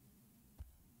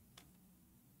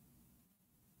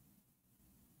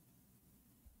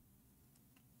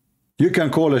 You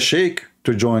can call a sheikh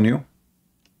to join you.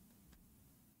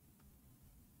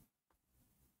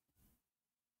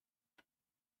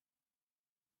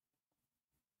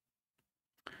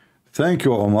 Thank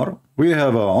you, Omar. We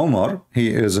have Omar. He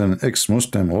is an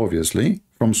ex-Muslim, obviously,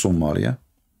 from Somalia.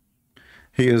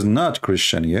 He is not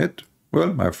Christian yet.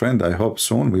 Well, my friend, I hope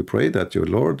soon. We pray that your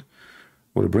Lord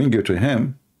will bring you to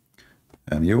him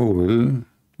and you will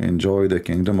enjoy the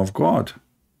kingdom of God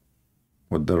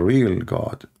with the real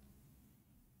God.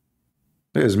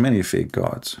 There's many fake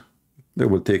gods. They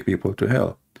will take people to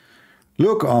hell.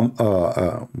 Look,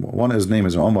 one his name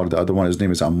is Omar, the other one his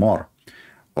name is Ammar.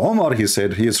 Omar, he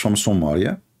said, he is from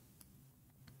Somalia.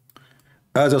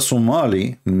 As a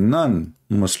Somali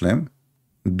non-Muslim,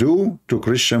 due to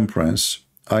Christian Prince,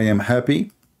 I am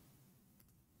happy.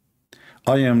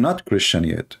 I am not Christian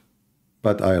yet,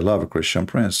 but I love Christian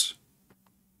Prince.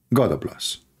 God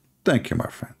bless. Thank you, my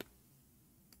friend.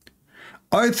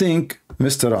 I think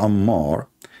Mr. Ammar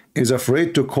is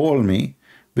afraid to call me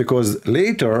because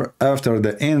later, after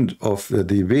the end of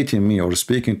debating me or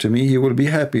speaking to me, he will be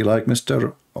happy like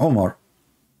Mr. Omar.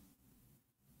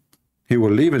 He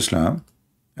will leave Islam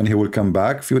and he will come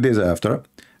back a few days after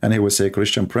and he will say,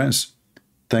 Christian Prince,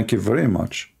 thank you very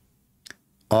much.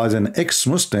 As an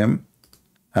ex-Muslim,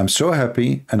 I'm so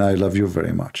happy and I love you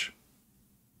very much.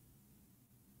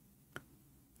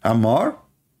 Ammar,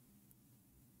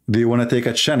 do you want to take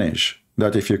a challenge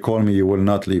that if you call me, you will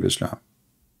not leave Islam?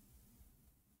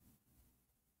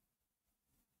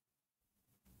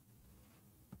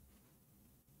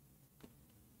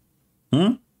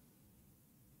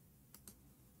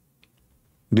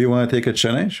 Do you want to take a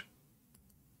challenge?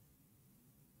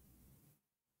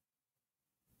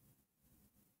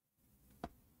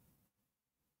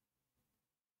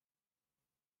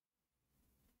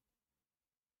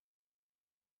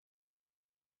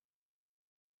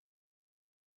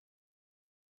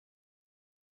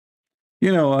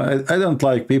 You know, I don't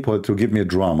like people to give me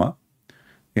drama.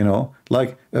 You know,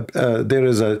 like there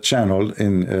is a channel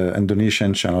in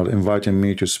Indonesian channel inviting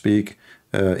me to speak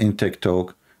in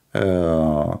TikTok.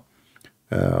 And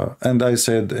I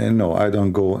said, no, I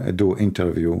don't go do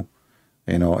interview,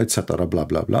 you know, etc. Blah,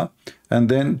 blah, blah. And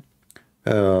then,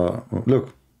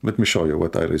 look, let me show you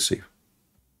what I receive.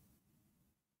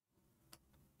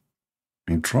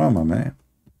 In drama, man.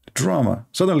 Drama.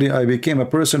 Suddenly I became a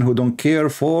person who don't care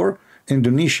for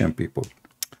Indonesian people.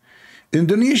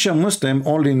 Indonesian Muslim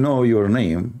only know your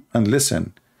name and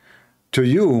listen to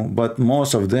you, but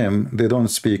most of them, they don't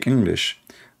speak English.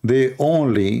 They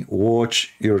only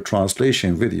watch your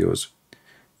translation videos.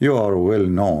 You are well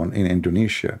known in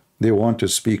Indonesia. They want to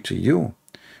speak to you.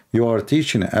 You are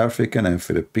teaching African and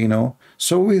Filipino,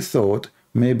 so we thought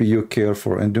maybe you care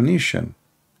for Indonesian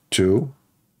too.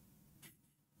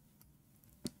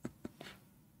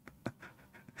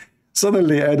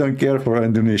 Suddenly I don't care for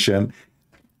Indonesian.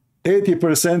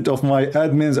 80% of my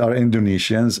admins are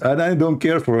Indonesians, and I don't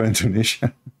care for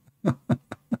Indonesian.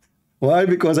 Why?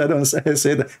 Because I don't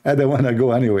say that I don't want to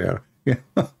go anywhere. You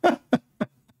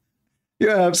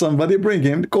have somebody, bring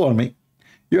him, call me.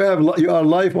 You are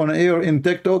live on air in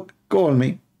TikTok, call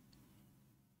me.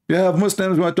 You have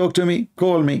Muslims who want to talk to me,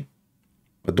 call me.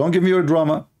 But don't give me your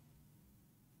drama.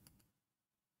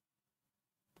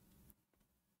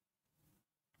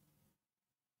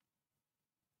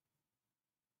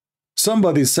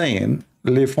 Somebody saying,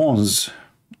 Lefons.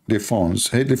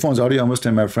 Hey, Lefons, are you a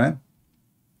Muslim, my friend?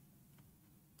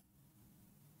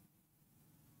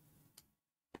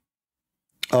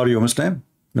 Are you Muslim,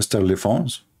 Mr.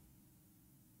 Lefons?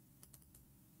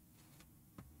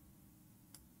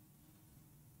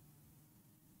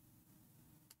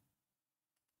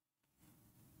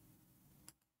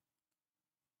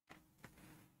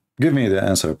 Give me the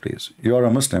answer, please. You are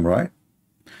a Muslim, right?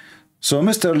 So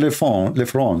Mr.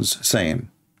 Lefron's saying,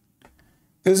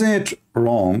 isn't it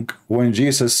wrong when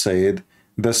Jesus said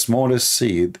the smallest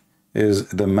seed is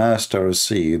the master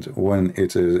seed when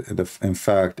it is, in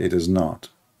fact, it is not?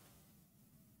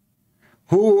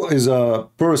 Who is a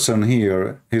person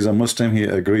here, he's a Muslim, he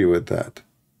agree with that?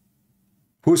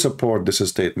 Who support this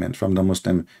statement from the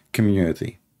Muslim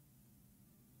community?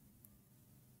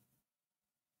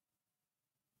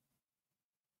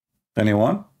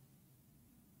 Anyone?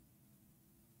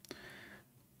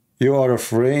 You are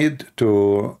afraid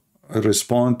to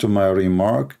respond to my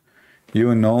remark.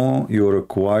 You know you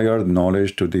required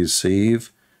knowledge to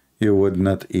deceive. You would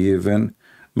not even.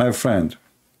 My friend,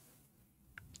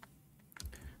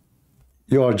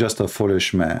 you are just a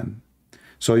foolish man.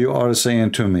 So you are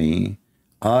saying to me,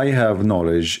 I have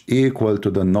knowledge equal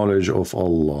to the knowledge of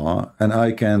Allah, and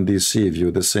I can deceive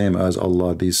you the same as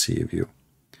Allah deceive you.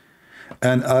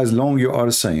 And as long you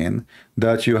are saying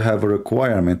that you have a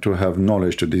requirement to have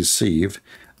knowledge to deceive,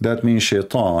 that means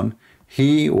Shaitan,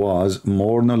 he was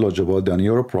more knowledgeable than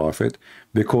your prophet,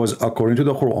 because according to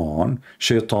the Quran,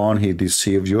 Shaitan, he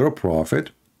deceived your prophet,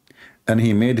 and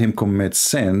he made him commit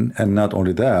sin, and not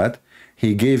only that,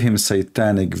 he gave him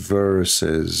satanic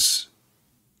verses,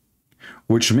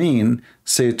 which mean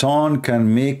Satan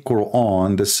can make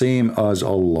Quran the same as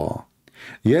Allah.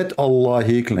 Yet Allah,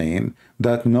 he claimed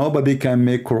that nobody can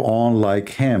make Quran like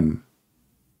him.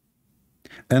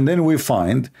 And then we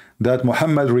find that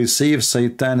Muhammad received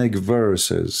satanic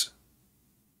verses.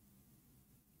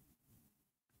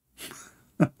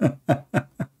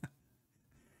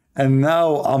 And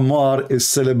now Ammar is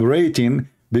celebrating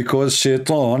because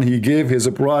Shaitan, he gave his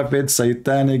prophet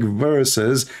satanic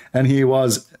verses, and he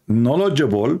was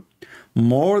knowledgeable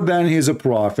more than his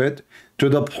prophet, to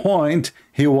the point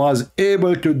he was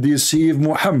able to deceive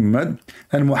Muhammad,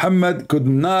 and Muhammad could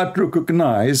not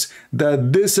recognize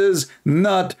that this is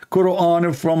not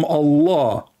Quran from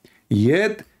Allah.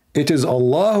 Yet it is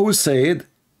Allah who said,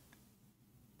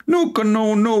 no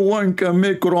one can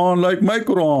make Quran like my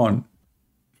Quran.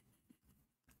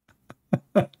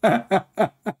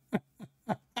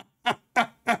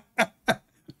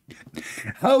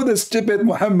 How the stupid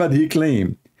Muhammad, he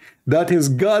claimed that his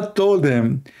God told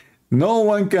him, no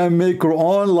one can make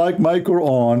Quran like my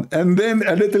Quran. And then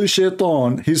a little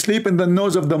Shaitan, he sleep in the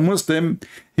nose of the Muslim,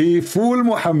 he fooled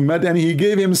Muhammad and he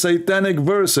gave him satanic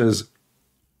verses.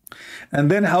 And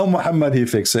then how Muhammad he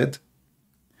fix it?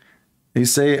 He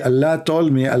say, Allah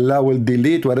told me Allah will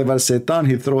delete whatever Satan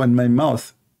he throw in my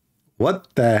mouth. What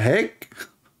the heck?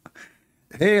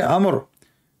 Hey, Ammar,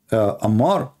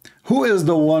 who is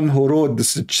the one who wrote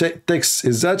this text?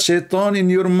 Is that Shaitan in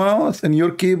your mouth, in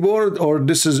your keyboard, or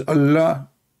this is Allah?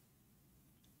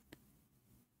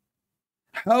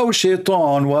 How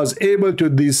Shaitan was able to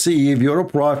deceive your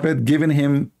prophet, giving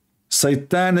him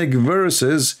satanic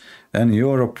verses, and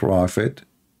your prophet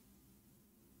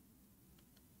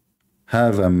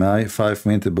have a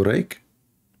 5-minute break?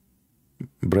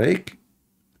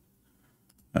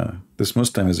 This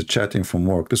Muslim is chatting from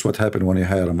work. This is what happened when you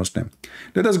hire a Muslim.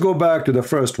 Let us go back to the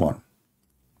first one.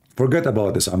 Forget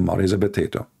about this Ammar, he's a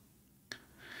potato.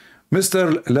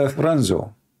 Mr.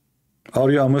 Lefranzo, are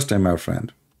you a Muslim, my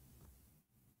friend?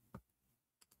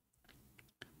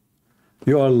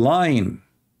 You are lying.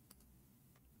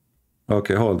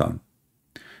 Okay, hold on.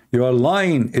 You are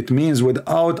lying. It means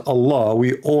without Allah,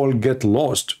 we all get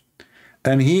lost.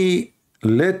 And he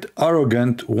let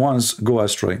arrogant ones go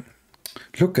astray.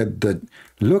 Look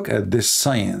at this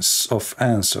science of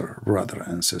answer, brother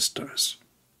and sisters.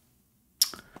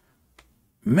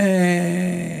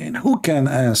 Man, who can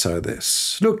answer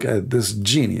this? Look at this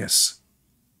genius.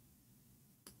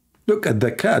 Look at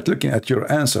the cat looking at your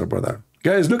answer, brother.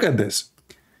 Guys, look at this.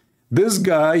 This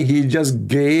guy, he just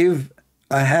gave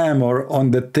a hammer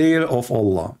on the tail of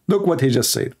Allah. Look what he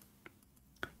just said.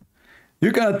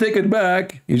 You cannot take it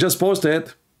back. You just post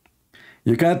it.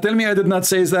 You can't tell me I did not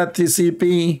say that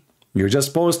TCP. You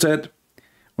just posted.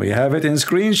 We have it in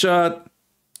screenshot.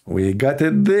 We got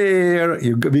it there.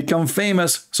 You become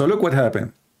famous. So look what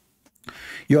happened.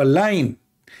 You're lying.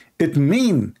 It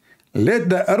means let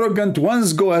the arrogant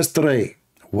ones go astray.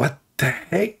 What the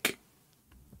heck?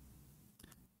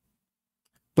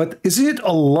 But isn't it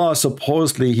Allah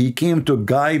supposedly he came to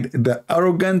guide the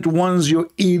arrogant ones,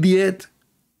 you idiot?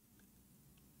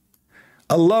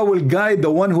 Allah will guide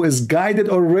the one who is guided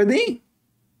already?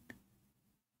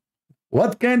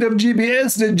 What kind of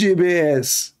GPS did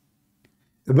GPS?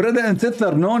 Brother and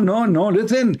sister, no,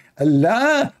 listen.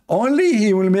 Allah, only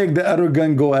he will make the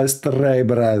arrogant go astray,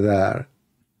 brother.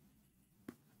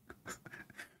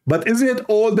 But isn't it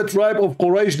all the tribe of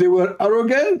Quraysh, they were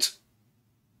arrogant?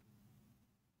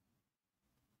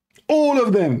 All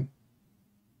of them.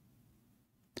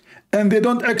 And they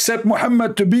don't accept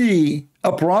Muhammad to be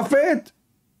a prophet?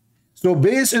 So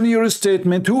based on your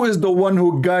statement, who is the one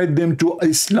who guide them to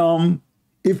Islam?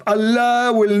 If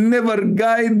Allah will never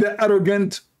guide the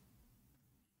arrogant.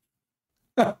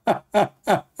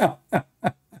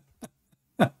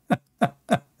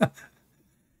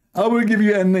 I will give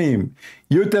you a name.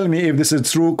 You tell me if this is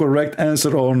true, correct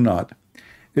answer or not.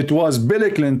 It was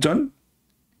Bill Clinton,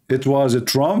 it was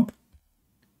Trump,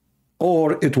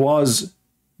 or it was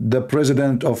the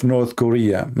president of North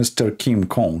Korea, Mr. Kim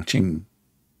Jong-un.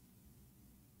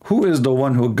 Who is the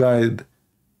one who guide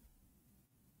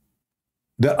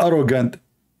the arrogant?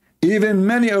 Even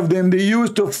many of them, they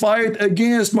used to fight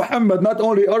against Muhammad. Not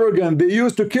only arrogant, they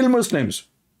used to kill Muslims.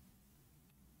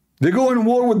 They go in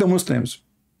war with the Muslims.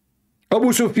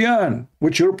 Abu Sufyan,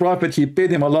 which your prophet, he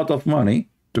paid him a lot of money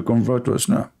to convert to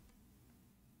Islam.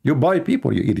 You buy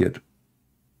people, you idiot.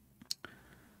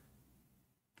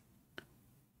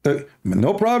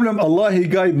 No problem. Allah, he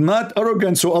guide not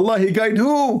arrogant. So Allah, he guide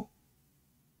who?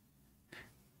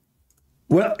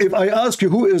 Well, if I ask you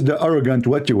who is the arrogant,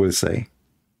 what you will say?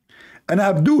 And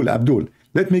Abdul,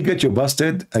 let me get you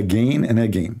busted again and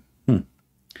again.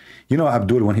 You know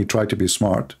Abdul, when he tried to be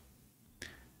smart,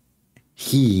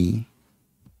 he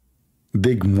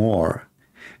dig more.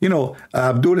 You know,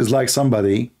 Abdul is like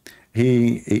somebody,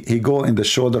 he go in the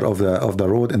shoulder of the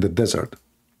road in the desert.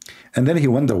 And then he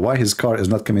wonder why his car is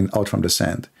not coming out from the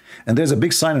sand. And there's a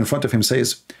big sign in front of him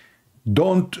says,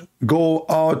 don't go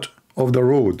out of the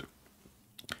road.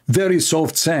 Very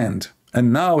soft sand.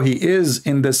 And now he is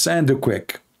in the sand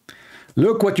quick.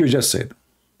 Look what you just said.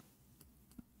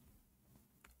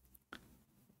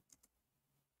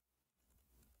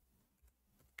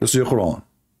 This is your Quran.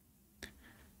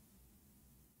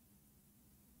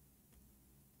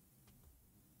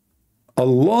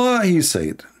 Allah, he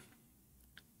said,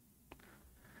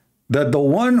 that the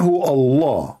one who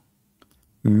Allah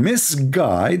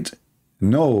misguide,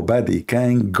 nobody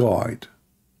can guide.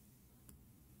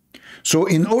 So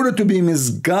in order to be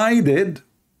misguided,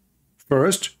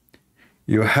 first,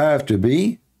 you have to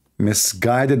be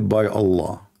misguided by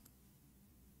Allah.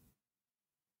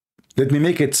 Let me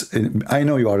make it, I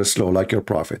know you are slow like your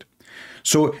prophet.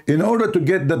 So in order to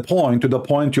get the point, to the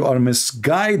point you are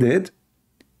misguided,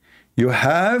 you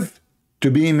have to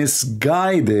be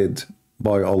misguided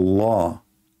by Allah.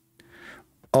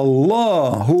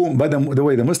 Allah, who, by the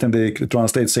way, the Muslim, they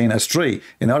translate saying astray.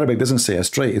 In Arabic, it doesn't say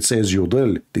astray. It says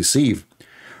yudil, deceive.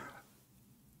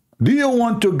 Do you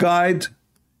want to guide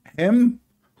him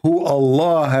who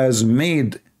Allah has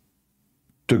made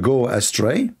to go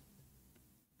astray?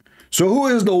 So who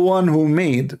is the one who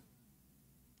made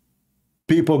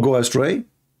people go astray?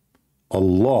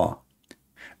 Allah.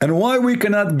 And why we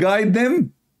cannot guide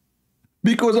them?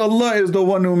 Because Allah is the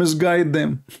one who misguide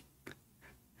them.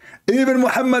 Even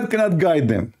Muhammad cannot guide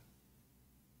them.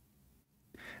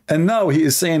 And now he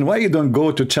is saying, why you don't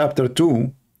go to chapter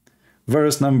 2,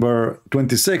 verse number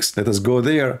 26? Let us go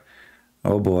there.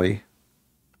 Oh boy.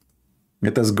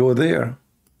 Let us go there.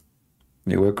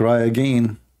 You will cry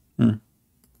again.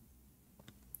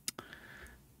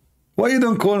 Why you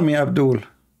don't call me Abdul?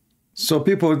 So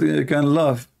people can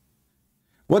laugh.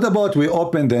 What about we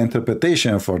open the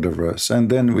interpretation for the verse and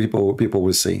then people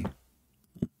will see.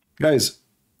 Guys,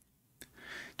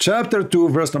 chapter 2,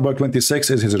 verse number 26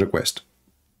 is his request.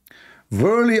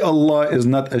 Verily Allah is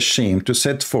not ashamed to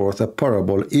set forth a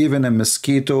parable, even a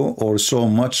mosquito or so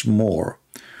much more,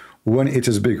 when it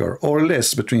is bigger or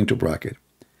less between two brackets.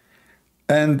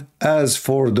 And as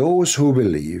for those who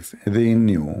believe, they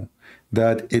knew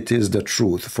that it is the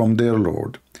truth from their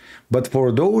Lord. But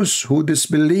for those who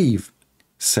disbelieve,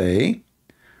 say,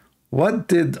 what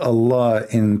did Allah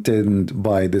intend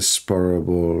by this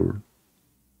parable?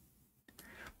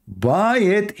 By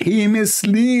it he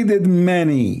misleaded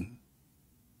many.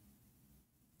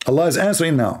 Allah is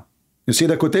answering now. You see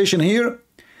the quotation here?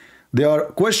 They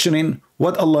are questioning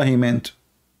what Allah he meant.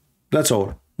 That's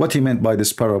all. What he meant by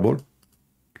this parable.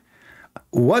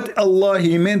 What Allah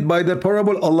he meant by the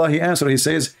parable, Allah he answered. He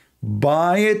says,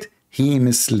 by it he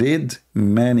misled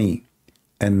many,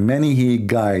 and many he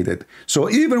guided. So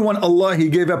even when Allah he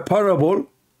gave a parable,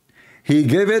 he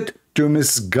gave it to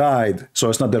misguide. So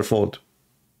it's not their fault.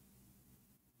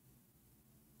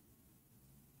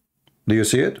 Do you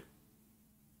see it?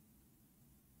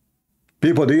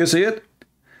 People, do you see it?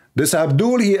 This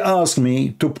Abdul, he asked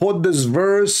me to put this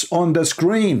verse on the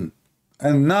screen.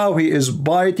 And now he is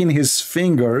biting his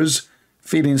fingers,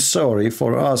 feeling sorry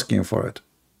for asking for it.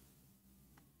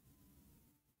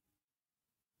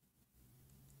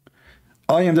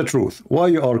 I am the truth. Why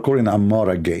you are calling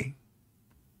Ammar a gay?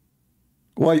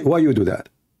 Why you do that?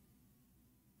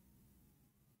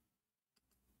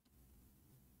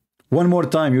 One more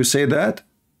time you say that,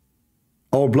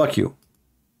 I'll block you.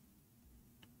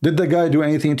 Did the guy do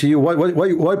anything to you?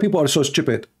 Why people are so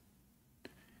stupid?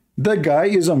 The guy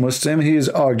is a Muslim. He is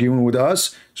arguing with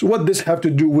us. So what does this have to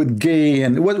do with gay?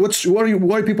 And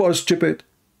why people are stupid?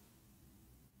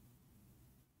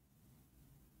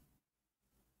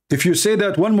 If you say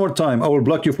that one more time, I will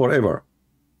block you forever.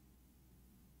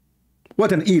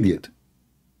 What an idiot.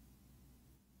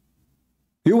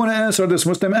 You want to answer this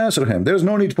Muslim, answer him. There's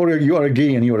no need for you are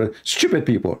gay and you are stupid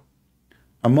people.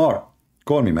 Ammar,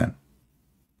 call me, man.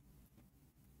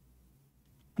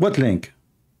 What link?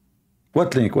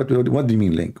 What link? What do you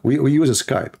mean link? We use a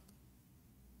Skype.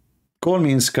 Call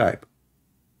me in Skype.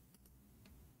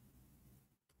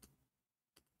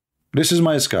 This is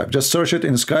my Skype. Just search it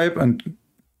in Skype and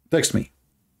text me.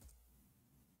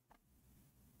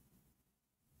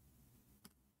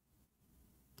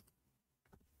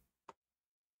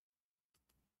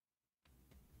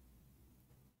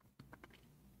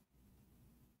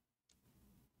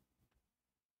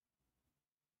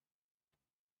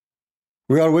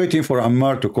 We are waiting for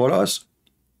Ammar to call us.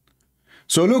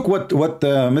 So look what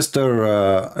Mr.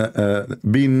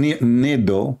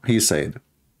 Binedo, he said.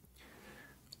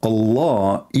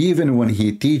 Allah, even when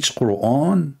he teach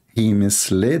Quran, he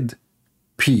misled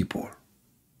people.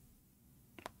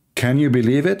 Can you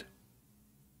believe it?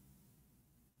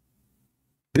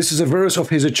 This is a verse of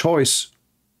his choice.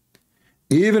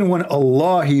 Even when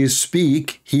Allah he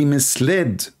speak, he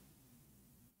misled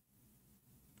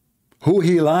who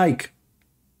he like.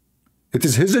 It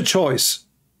is his choice.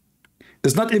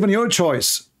 It's not even your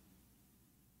choice.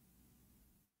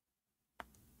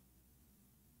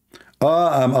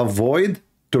 Avoid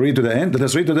to read to the end. Let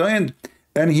us read to the end.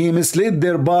 And he misled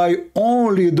thereby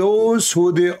only those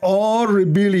who they are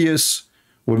rebellious.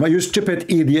 Well, you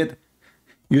stupid idiot.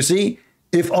 You see,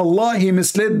 if Allah he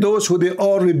misled those who they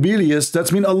are rebellious,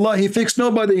 that means Allah he fixed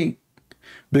nobody.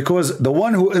 Because the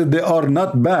one who they are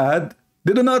not bad,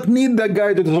 they do not need the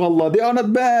guidance of Allah. They are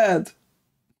not bad.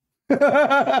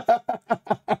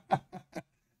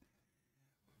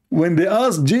 When they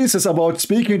asked Jesus about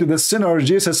speaking to the sinner,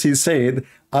 Jesus he said,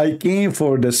 I came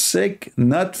for the sick,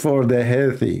 not for the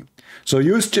healthy. So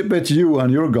you stupid you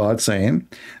and your God saying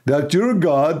that your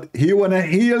God, he want to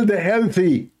heal the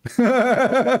healthy.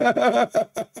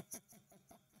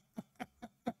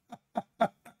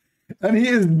 And he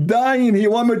is dying. He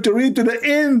want me to read to the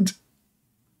end.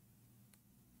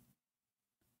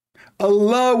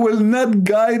 Allah will not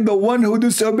guide the one who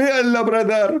disobey Allah,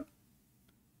 brother.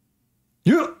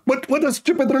 What a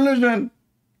stupid religion.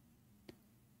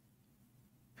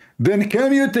 Then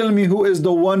can you tell me who is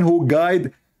the one who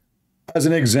guide, as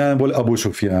an example, Abu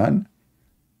Sufyan,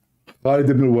 Khalid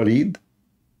ibn al-Walid,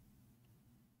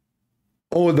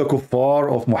 all the kuffar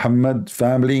of Muhammad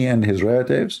family and his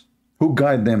relatives? Who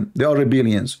guide them? They are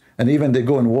rebellions, and even they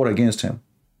go in war against him.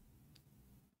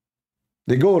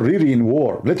 They go really in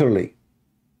war, literally.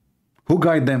 Who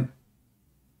guide them?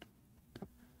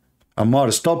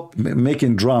 Ammar, stop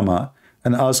making drama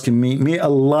and asking me, may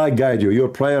Allah guide you. Your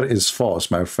prayer is false,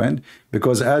 my friend,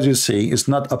 because as you see, it's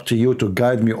not up to you to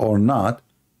guide me or not.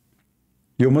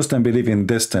 You Muslims believe in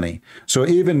destiny. So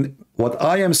even what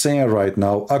I am saying right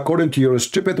now, according to your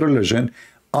stupid religion,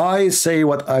 I say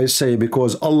what I say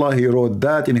because Allah, he wrote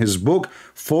that in his book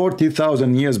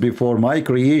 40,000 years before my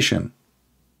creation,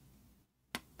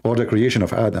 or the creation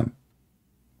of Adam.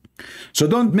 So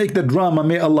don't make the drama,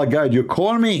 may Allah guide you.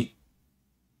 Call me.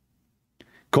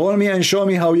 Call me and show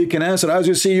me how you can answer. As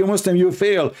you see, you Muslim, you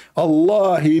fail.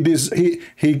 Allah, he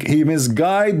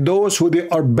misguide those who they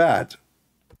are bad.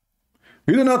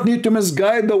 You do not need to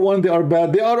misguide the one they are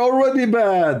bad. They are already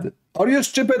bad. Are you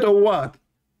stupid or what?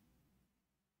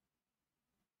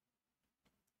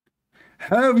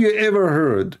 Have you ever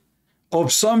heard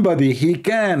of somebody he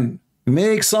can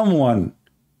make someone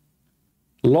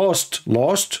lost?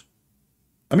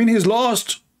 I mean, he's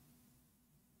lost.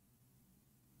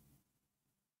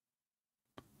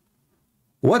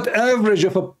 What average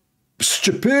of a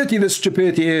stupidity the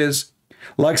stupidity is?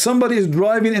 Like somebody is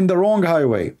driving in the wrong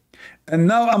highway, and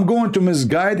now I'm going to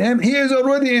misguide him. He is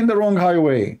already in the wrong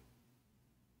highway.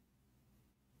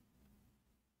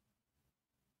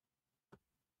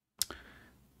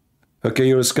 Okay,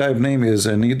 your Skype name is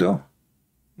Nido?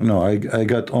 No, I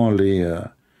got only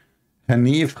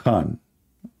Hanif Khan.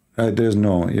 There's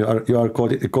no, you are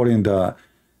calling the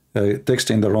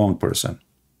texting the wrong person.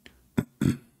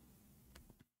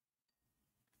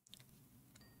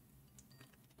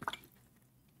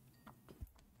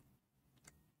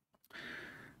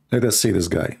 Let us see this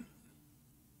guy.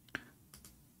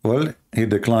 Well, he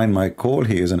declined my call.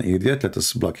 He is an idiot. Let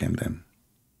us block him then.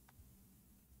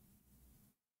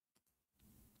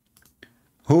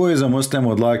 Who is a Muslim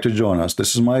would like to join us?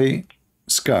 This is my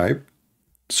Skype.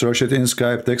 Search it in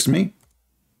Skype, text me,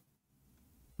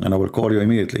 and I will call you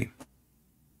immediately.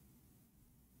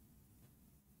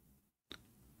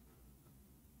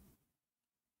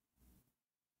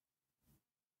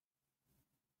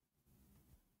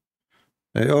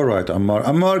 Hey, all right, Ammar.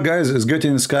 Ammar, guys, is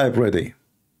getting Skype ready.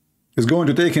 It's going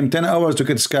to take him 10 hours to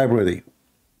get Skype ready.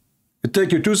 It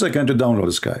takes you 2 seconds to download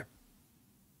Skype.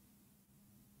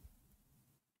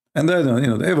 And then, you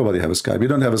know, everybody have a Skype. You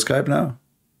don't have a Skype now?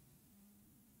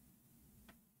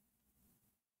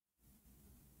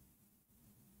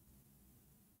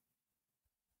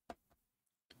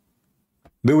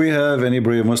 Do we have any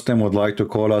brave Muslim would like to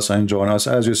call us and join us?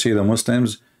 As you see, the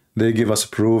Muslims, they give us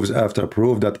proofs after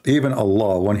proof that even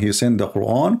Allah, when He sent the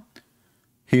Quran,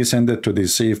 He sent it to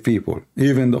deceive people,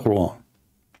 even the Quran.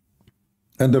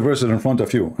 And the verse is in front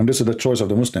of you. And this is the choice of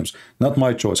the Muslims, not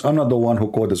my choice. I'm not the one who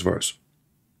quoted this verse.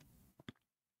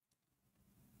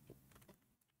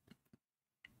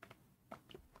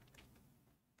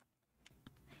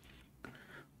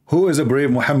 Who is a brave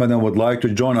Muhammadan would like to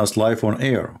join us live on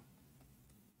air?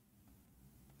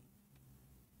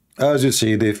 As you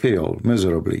see, they fail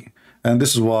miserably. And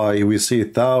this is why we see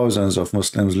thousands of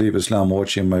Muslims leave Islam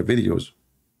watching my videos.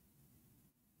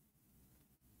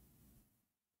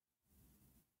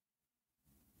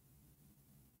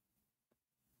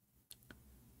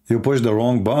 You pushed the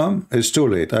wrong button? It's too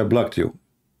late. I blocked you.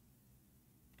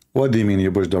 What do you mean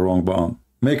you pushed the wrong button?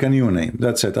 Make a new name.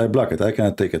 That's it. I block it. I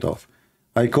cannot take it off.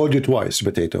 I called you twice,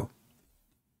 Potato.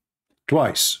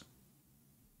 Twice.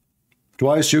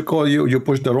 Twice you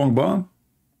pushed the wrong button?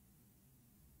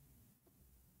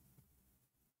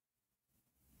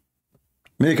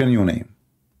 Make a new name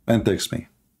and text me.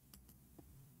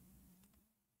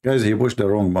 Guys, he pushed the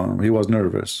wrong button. He was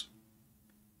nervous.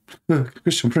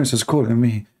 Christian Prince is calling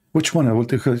me. Which one I will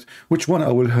take? Which one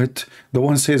I will hit? The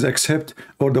one says accept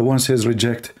or the one says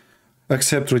reject?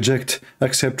 Accept, reject,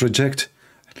 accept, reject.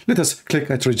 Let us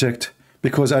click at reject,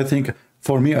 because I think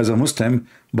for me as a Muslim,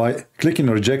 by clicking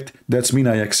reject, that's mean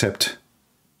I accept.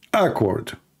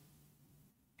 Awkward.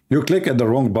 You click at the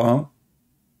wrong button.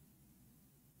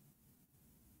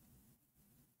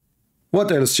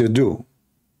 What else you do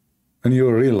in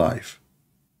your real life?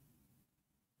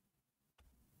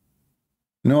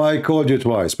 No, I called you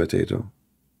twice, Potato.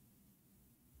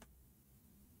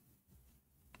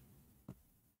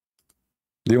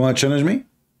 Do you want to challenge me?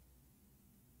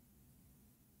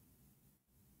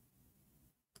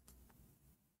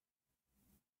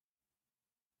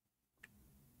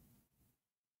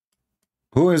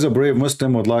 Who is a brave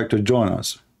Muslim would like to join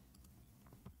us?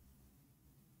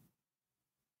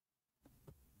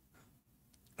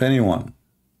 Anyone?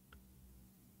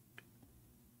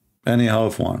 Any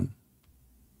half one?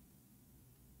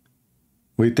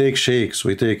 We take sheikhs,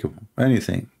 we take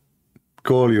anything.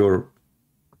 Call your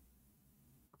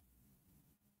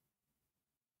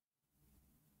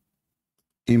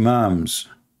imams.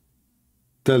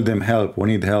 Tell them help, we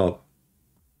need help.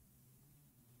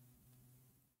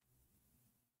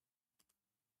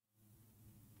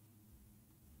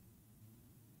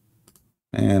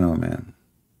 Man, oh man.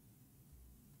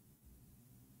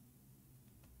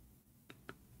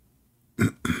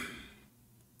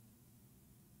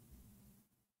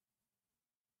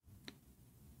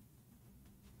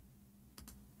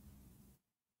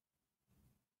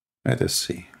 Let us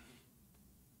see.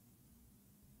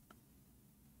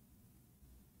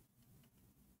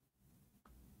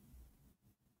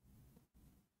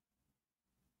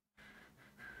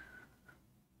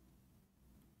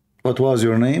 What was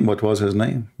your name? What was his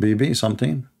name? BB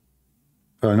something?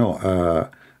 No,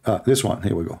 this one.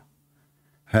 Here we go.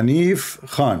 Hanif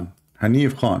Khan.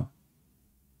 Hanif Khan.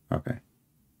 Okay.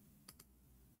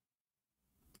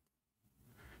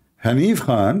 Hanif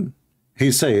Khan,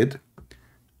 he said,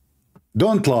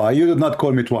 don't lie, you did not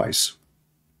call me twice.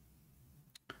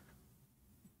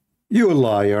 You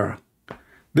liar.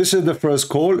 This is the first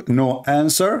call, no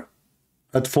answer,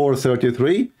 at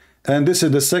 4:33. And this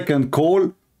is the second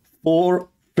call,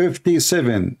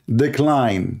 4:57,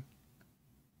 decline.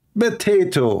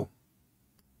 Potato.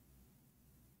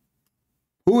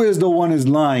 Who is the one is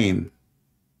lying?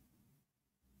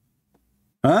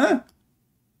 Huh?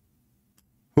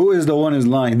 Who is the one is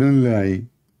lying? Don't lie.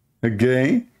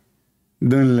 Okay?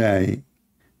 Don't lie.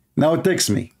 Now text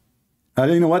me.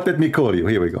 You know what? Let me call you.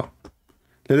 Here we go.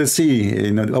 Let us see.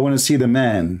 You know, I want to see the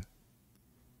man.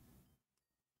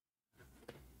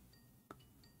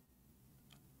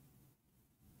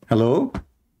 Hello?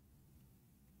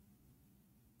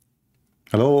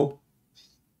 Hello?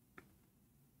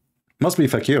 Must be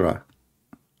Fakira.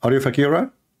 Are you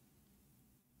Fakira?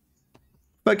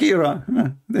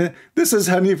 Fakira. This is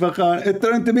Hanifa Khan. It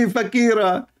turned to be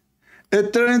Fakira.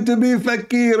 It turned to be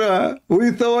Fakira.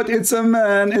 We thought it's a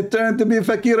man. It turned to be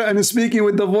Fakira and speaking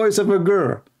with the voice of a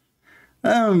girl.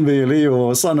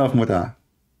 Unbelievable. Son of Muta.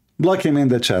 Block him in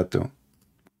the chat too.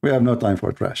 We have no time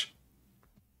for trash.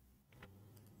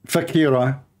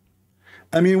 Fakira.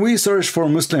 I mean, we searched for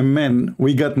Muslim men.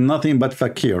 We got nothing but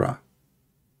Fakira.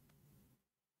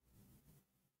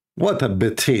 What a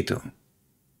potato.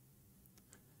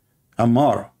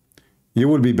 Ammar, you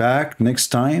will be back next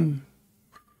time?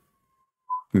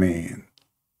 Man,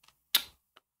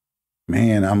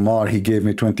 Ammar, he gave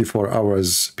me 24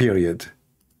 hours, period.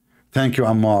 Thank you,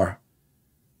 Ammar.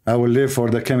 I will live for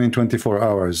the coming 24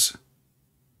 hours.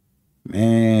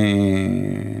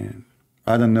 Man,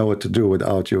 I don't know what to do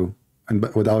without you and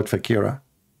without Fakira.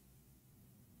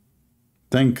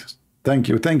 Thank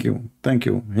you.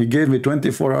 He gave me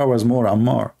 24 hours more,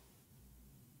 Ammar.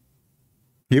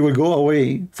 He will go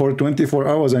away for 24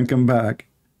 hours and come back.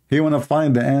 He want to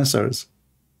find the answers.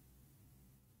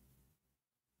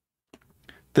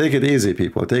 Take it easy,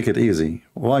 people. Take it easy.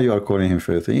 Why you are calling him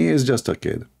filthy? He is just a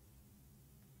kid.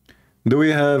 Do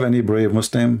we have any brave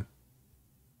Muslim?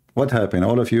 What happened?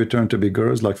 All of you turned to be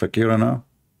girls like Fakira now?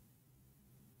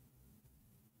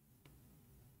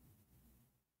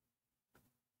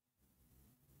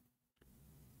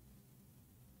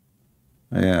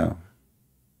 Yeah.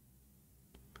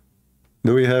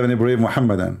 Do we have any brave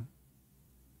Muhammadan?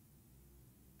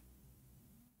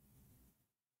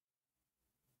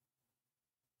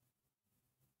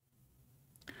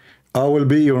 I will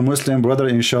be your Muslim brother,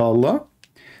 inshallah.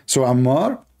 So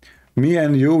Ammar, me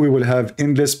and you, we will have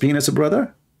endless penis,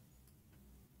 brother.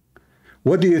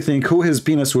 What do you think? Who his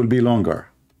penis will be longer?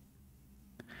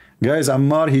 Guys,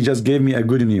 Ammar, he just gave me a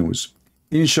good news.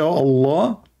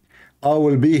 Inshallah, I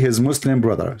will be his Muslim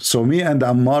brother. So me and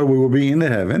Ammar, we will be in the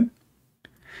heaven.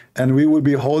 And we will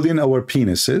be holding our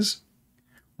penises,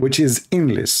 which is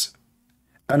endless.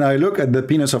 And I look at the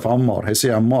penis of Ammar. I say,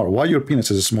 Ammar, why your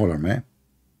penis is smaller, man?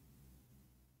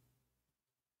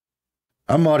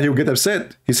 Ammar, he will get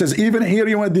upset. He says, even here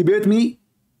you want to debate me?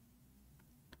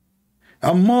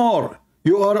 Ammar,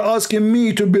 you are asking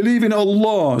me to believe in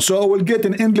Allah, so I will get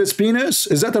an endless penis?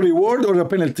 Is that a reward or a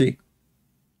penalty?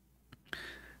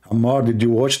 Ammar, did you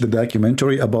watch the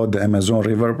documentary about the Amazon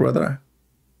River, brother?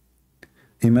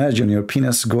 Imagine your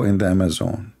penis go in the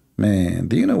Amazon. Man,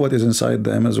 do you know what is inside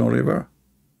the Amazon River?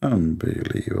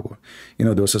 Unbelievable. You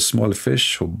know, those small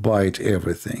fish who bite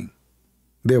everything.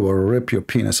 They will rip your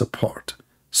penis apart.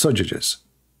 Sausages.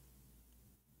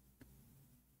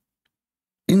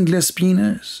 Endless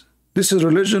penis. This is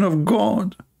religion of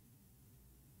God.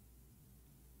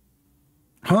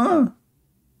 Huh?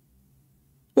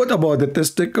 What about the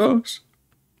testicles?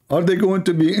 Are they going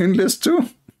to be endless too?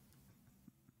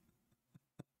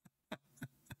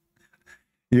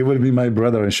 You will be my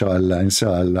brother, inshallah,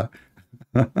 inshallah.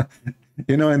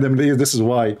 You know, in the Middle East, this is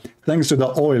why, thanks to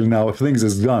the oil now, things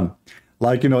is done.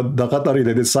 Like, you know, the Qatari,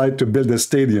 they decide to build a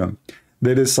stadium.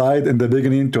 They decide in the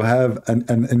beginning to have an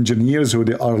engineers who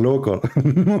they are local.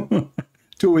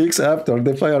 2 weeks after,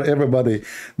 they fire everybody.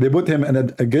 They put him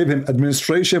and gave him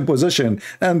administration position,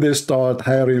 and they start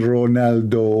hiring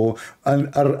Ronaldo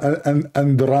and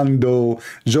Rando,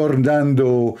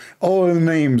 Giordano, all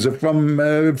names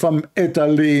from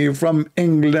Italy, from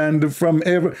England, from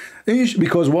every.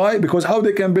 Because why? Because how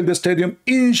they can build a stadium?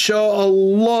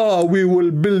 Inshallah, we will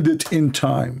build it in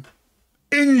time.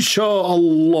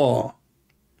 Inshallah.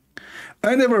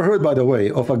 I never heard, by the way,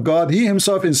 of a God. He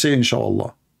himself in say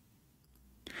inshallah.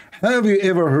 Have you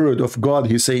ever heard of God,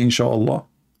 he say, inshallah?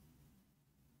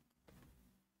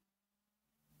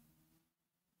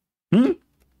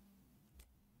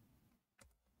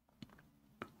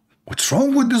 What's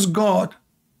wrong with this God?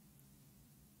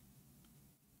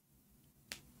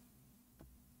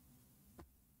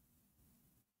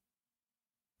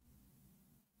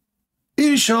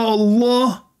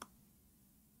 Inshallah.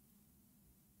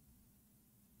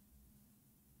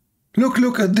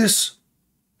 Look at this.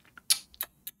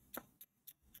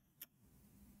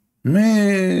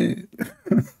 Man.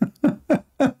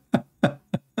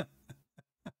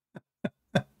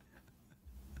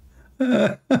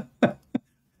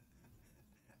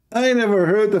 I never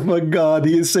heard of a God,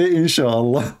 he say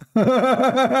inshallah.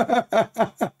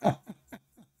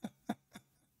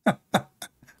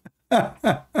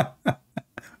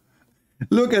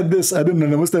 Look at this. I don't know,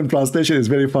 the Muslim translation is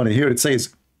very funny. Here it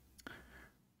says,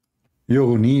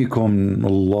 يغنيكم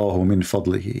الله من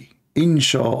فضله إن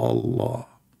شاء الله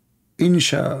إن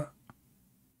شاء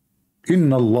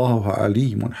إن الله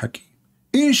عليم حكيم.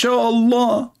 إن شاء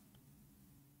الله.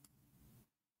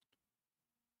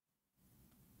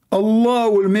 Allah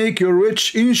will make you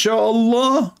rich,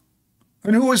 inshallah.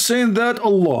 And who is saying that?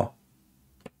 Allah.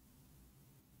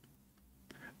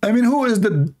 I mean, who is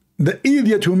the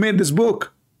idiot who made this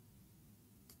book?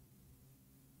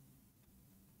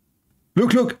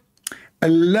 Look, look.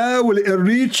 Allah will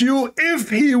enrich you if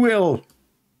He will.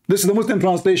 This is the Muslim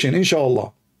translation,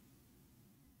 inshallah.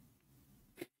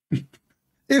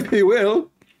 If He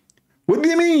will. What do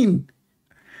you mean?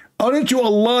 Aren't you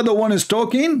Allah the one is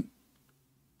talking?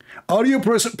 Are you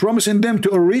promising them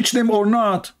to reach them or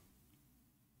not?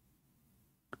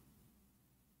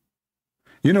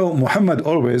 You know, Muhammad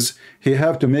always, he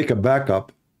have to make a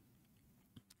backup.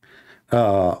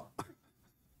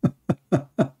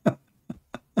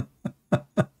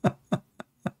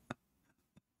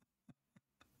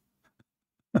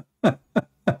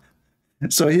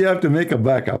 So he have to make a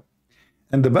backup.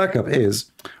 And the backup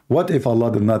is, what if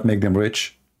Allah did not make them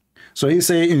rich? So he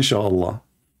say, inshallah.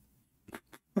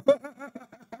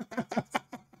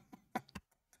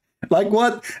 Like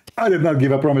what? I did not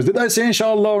give a promise. Did I say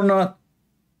inshallah or not?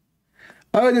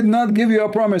 I did not give you a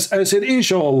promise. I said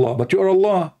inshallah, but you are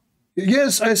Allah.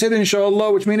 Yes, I said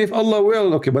inshallah, which means if Allah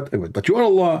will. Okay, but you are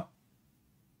Allah.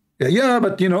 Yeah,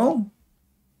 but you know.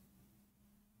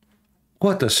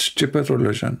 What a stupid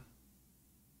religion.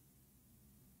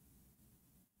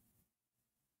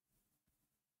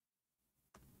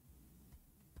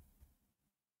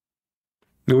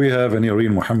 Do we have any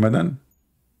real Muhammadan?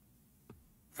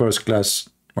 First class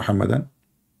Muhammadan?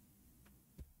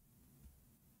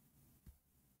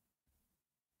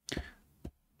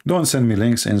 Don't send me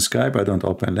links in Skype. I don't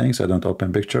open links. I don't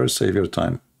open pictures. Save your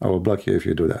time. I will block you if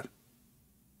you do that.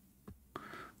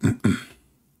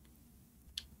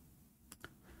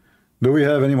 Do we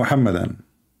have any Muhammadan?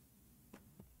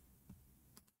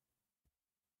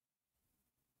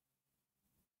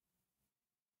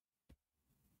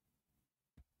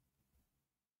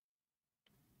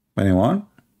 Anyone?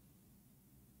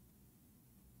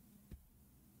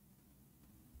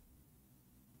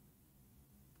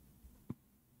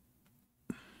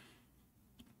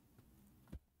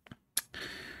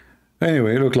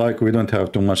 Anyway, look like we don't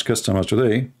have too much customers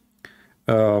today.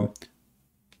 How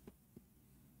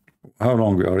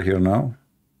long we are here now?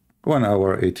 1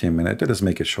 hour, 18 minutes. Let us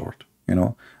make it short, you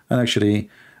know. And actually,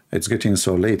 it's getting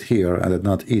so late here, and I did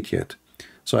not eat yet.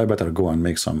 So I better go and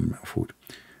make some food.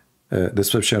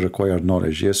 Deception required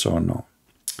knowledge, yes or no?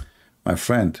 My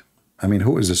friend, I mean,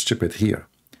 who is stupid here?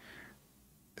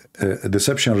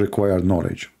 Deception required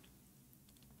knowledge.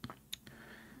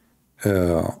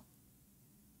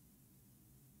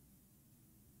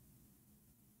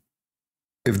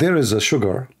 If there is a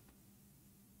sugar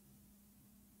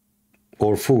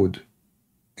or food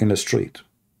in the street,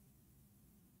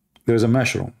 there's a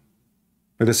mushroom.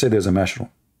 Let us say there's a mushroom.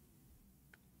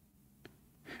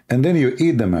 And then you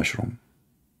eat the mushroom.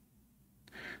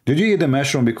 Did you eat the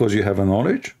mushroom because you have a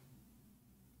knowledge?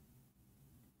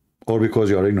 Or because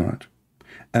you are ignorant?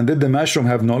 And did the mushroom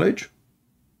have knowledge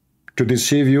to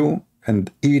deceive you and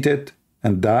eat it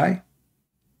and die?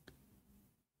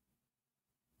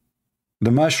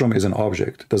 The mushroom is an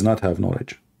object, does not have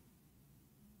knowledge.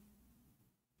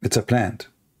 It's a plant.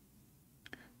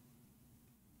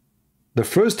 The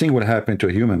first thing will happen to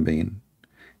a human being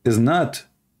is not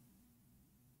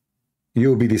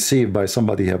you be deceived by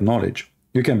somebody who have knowledge.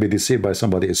 You can be deceived by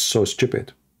somebody who is so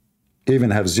stupid, even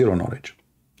have zero knowledge,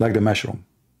 like the mushroom.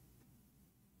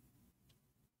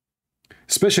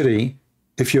 Especially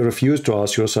if you refuse to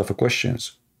ask yourself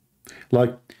questions.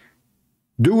 Like,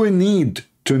 do we need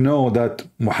to know that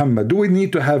Muhammad, do we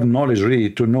need to have knowledge really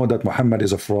to know that Muhammad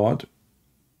is a fraud?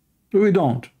 We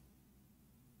don't.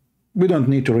 We don't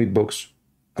need to read books.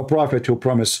 A prophet who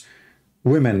promised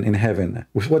women in heaven.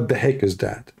 What the heck is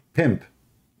that? Pimp.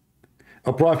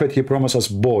 A prophet who promises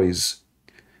boys.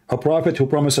 A prophet who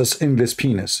promises endless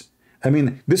penis. I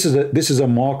mean, this is a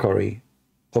mockery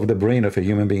of the brain of a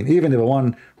human being. Even the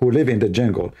one who live in the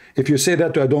jungle. If you say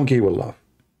that to a donkey, he will laugh.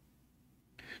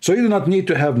 So you do not need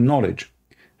to have knowledge.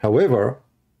 However,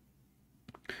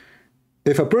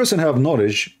 if a person have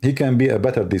knowledge, he can be a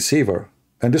better deceiver.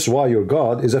 And this is why your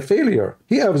God is a failure.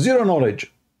 He have zero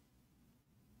knowledge.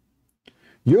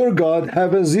 Your God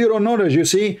have a zero knowledge. You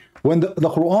see, when the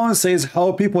Quran says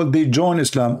how people they join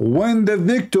Islam, when the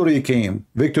victory came,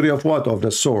 victory of what? Of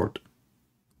the sword.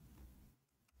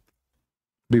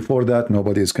 Before that,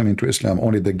 nobody is coming to Islam,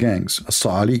 only the gangs,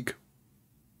 as-sa'alik.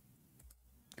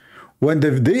 When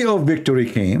the day of victory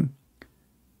came,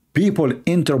 people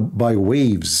enter by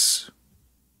waves.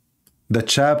 The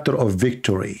chapter of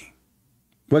victory.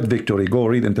 What victory? Go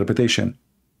read interpretation.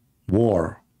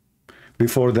 War.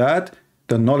 Before that,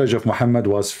 the knowledge of Muhammad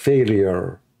was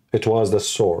failure. It was the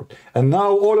sword. And now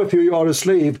all of you are a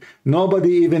slave.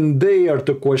 Nobody even dare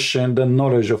to question the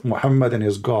knowledge of Muhammad and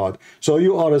his God. So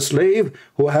you are a slave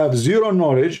who have zero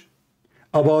knowledge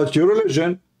about your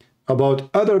religion, about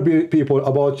other people,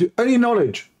 about any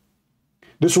knowledge.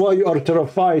 This is why you are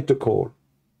terrified to call.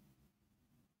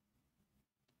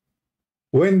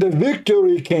 When the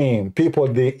victory came, people,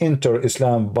 they enter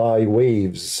Islam by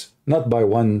waves. Not by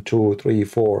 1, 2, 3,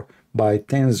 4, by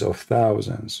tens of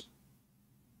thousands.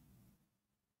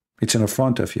 It's in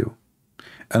front of you.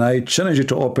 And I challenge you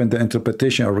to open the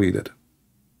interpretation and read it.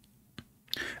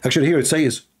 Actually, here it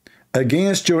says,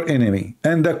 against your enemy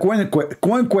and the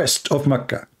conquest of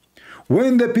Mecca.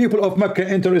 When the people of Mecca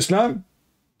enter Islam,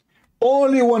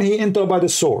 only when he entered by the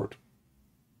sword.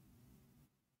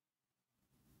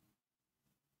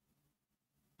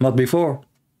 Not before.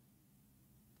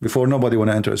 Before, nobody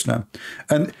want to enter Islam.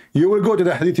 And you will go to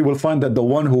the hadith, you will find that the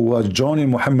one who was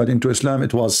joining Muhammad into Islam,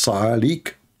 it was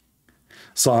Sa'alik.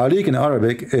 Sa'alik in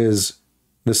Arabic is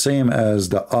the same as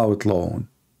the outlaw.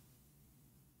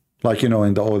 Like, you know,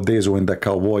 in the old days when the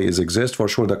cowboy exist, for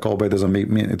sure the cowboy doesn't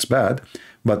mean it's bad,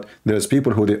 but there's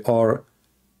people who they are,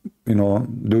 you know,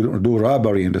 do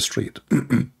robbery in the street.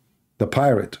 The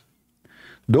pirate.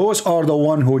 Those are the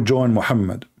one who joined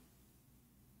Muhammad.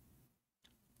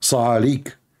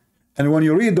 Sa'alik. And when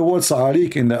you read the word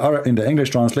Sa'alik in the English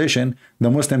translation, the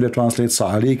Muslim, they translate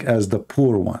Sa'alik as the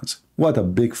poor ones. What a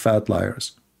big fat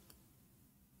liars.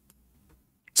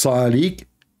 Sa'alik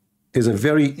is a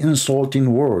very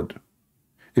insulting word.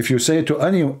 If you say to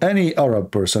any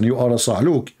Arab person, you are a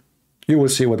Sa'luk, you will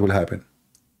see what will happen.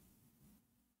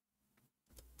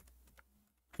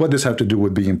 What does this have to do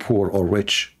with being poor or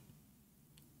rich?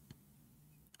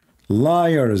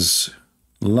 Liars,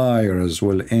 liars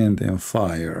will end in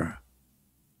fire.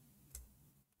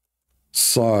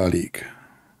 Sa'lik.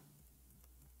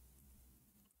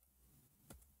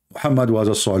 Muhammad was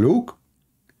a Sa'luk,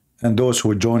 and those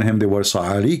who joined him, they were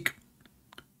Sa'alik.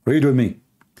 Read with me.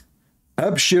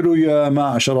 أبشروا يا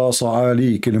معشر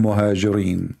صعاليك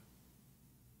المهاجرين.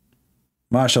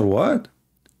 معشر what?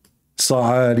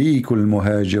 صعاليك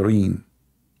المهاجرين.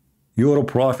 Your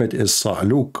prophet is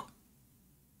Sa'luk.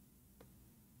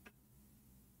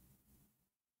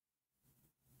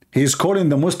 He's calling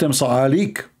the Muslim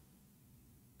Sa'alik.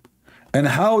 And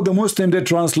how the Muslim they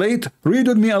translate? Read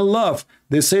with me Allah.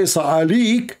 They say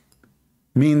Sa'alik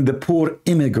mean the poor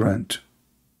immigrant.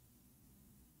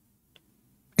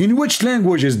 In which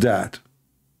language is that?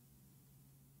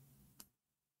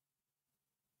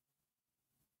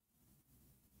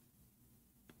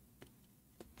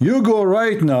 You go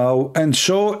right now and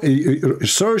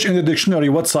search in the dictionary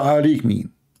what Sa'alik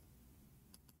mean.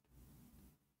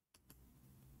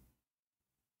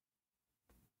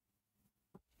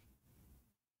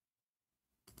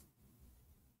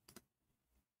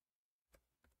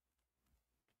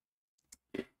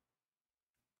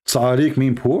 Sa'alik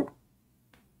mean poor?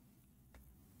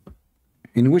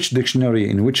 In which dictionary,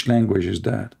 in which language is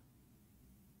that?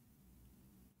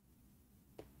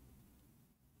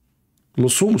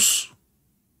 Lusus.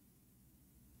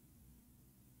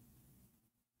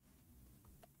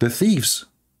 The thieves.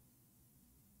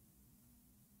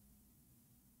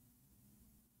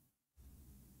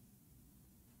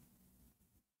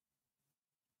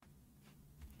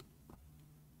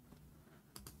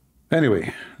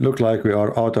 Anyway, look like we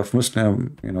are out of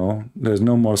Muslim, you know, there's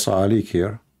no more Sa'alik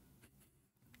here.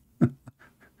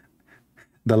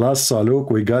 The last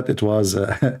Sa'luk we got, it was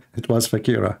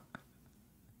Fakira.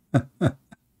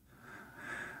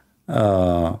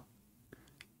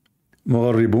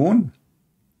 Mugharribun.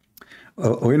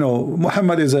 You know,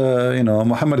 Muhammad is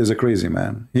a crazy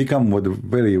man. He come with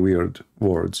very weird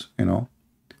words, you know.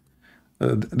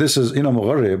 This is, you know,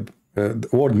 Mugharrib, the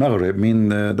word Maghrib mean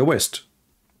the West,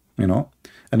 you know.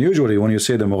 And usually when you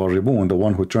say the Mugharribun, the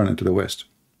one who turned into the West.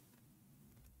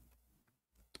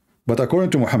 But according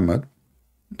to Muhammad,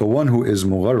 the one who is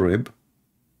Mugharrib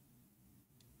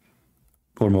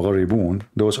or Mugharribun,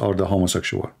 those are the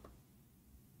homosexual.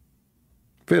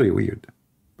 Very weird,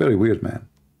 man.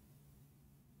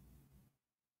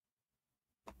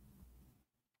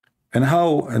 And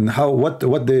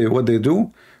what they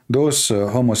do? Those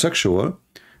homosexual,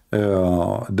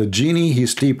 the genie, he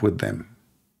sleep with them,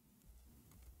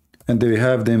 and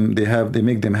they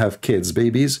make them have kids,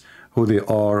 babies, who they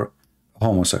are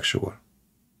homosexual.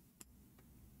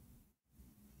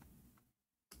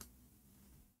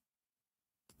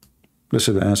 This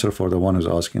is the answer for the one who's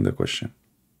asking the question.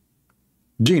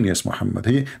 Genius,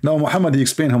 Muhammad. Now Muhammad, he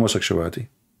explained homosexuality.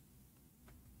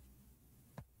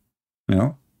 You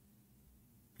know,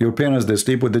 your parents, they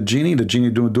sleep with the genie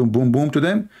do boom boom to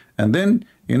them, and then,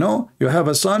 you know, you have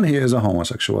a son, he is a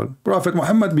homosexual. Prophet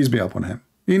Muhammad, peace be upon him,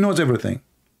 he knows everything.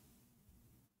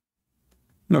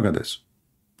 Look at this.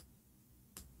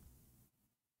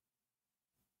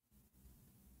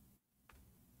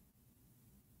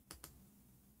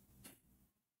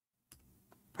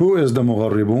 Who is the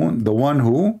Mugharribun? The one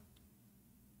who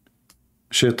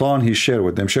Shaitan, he share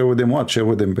with them. Share with them what? Share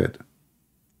with them bed.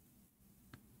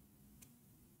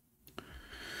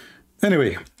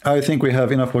 Anyway, I think we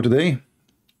have enough for today.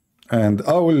 And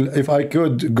I will, if I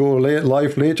could go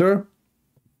live late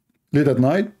at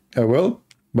night, I will.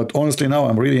 But honestly now,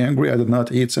 I'm really hungry. I did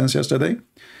not eat since yesterday.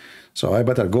 So I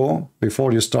better go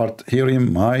before you start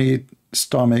hearing my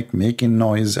stomach making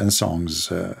noise and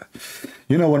songs.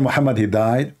 You know, when Muhammad, he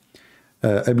died,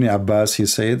 Ibn Abbas, he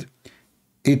said,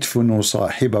 "Idfunu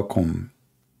sahibakum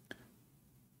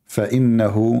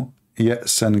فَإِنَّهُ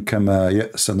يَأْسًا كَمَا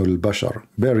يَأْسَنُ الْبَشَرِ."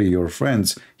 Bury your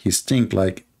friends, he stink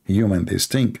like human, they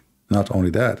stink. Not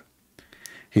only that,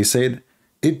 he said,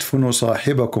 "Idfunu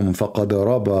sahibakum فَقَدْ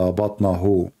رَبَى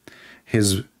بَطْنَهُ."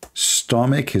 His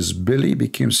stomach, his belly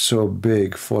became so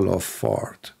big, full of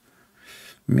fart.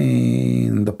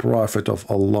 Mean the Prophet of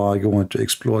Allah going to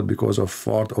explode because of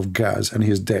fart of gas, and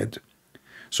he's dead.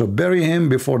 So bury him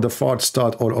before the farts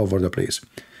start all over the place.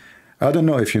 I don't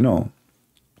know if you know,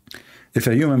 if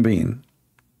a human being,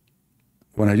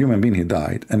 when a human being he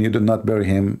died, and you did not bury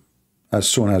him as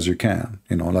soon as you can,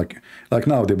 you know, like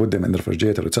now they put them in the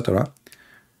refrigerator, etc.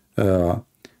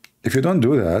 If you don't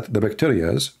do that, the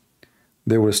bacterias,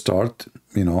 they will start,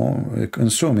 you know,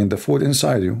 consuming the food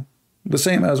inside you, the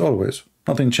same as always.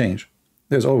 Nothing changed.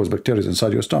 There's always bacteria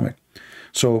inside your stomach.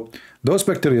 So those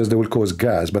bacteria, they will cause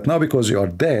gas. But now because you are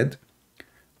dead,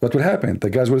 what will happen? The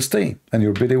gas will stay, and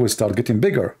your belly will start getting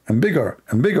bigger and bigger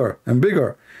and bigger and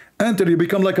bigger until you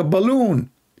become like a balloon.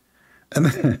 And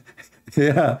then,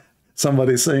 yeah,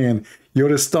 somebody's saying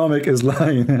your stomach is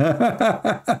lying.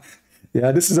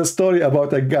 Yeah, this is a story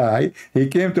about a guy. He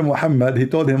came to Muhammad. He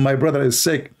told him, "My brother is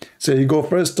sick." So he go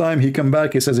first time. He come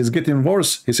back. He says, "It's getting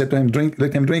worse." He said to him,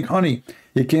 let him drink honey."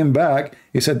 He came back.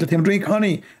 He said, "Let him drink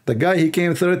honey." The guy, he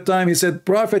came third time. He said,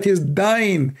 "Prophet, he's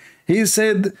dying." He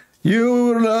said,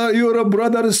 your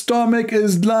brother's stomach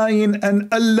is lying, and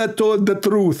Allah told the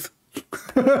truth.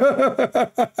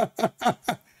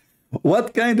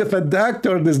 What kind of a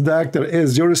doctor this doctor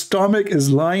is? Your stomach is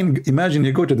lying. Imagine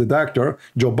you go to the doctor,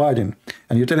 Joe Biden,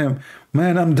 and you tell him,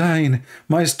 "Man, I'm dying.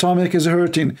 My stomach is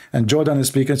hurting." And Jordan is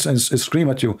speaking and scream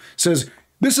at you. Says,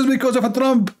 "This is because of a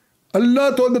Trump.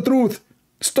 Allah told the truth.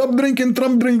 Stop drinking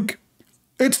Trump drink.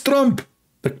 It's Trump."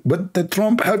 But the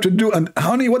Trump had to do, and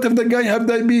honey, what if the guy have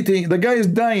diabetes? The guy is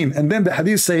dying. And then the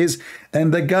hadith says,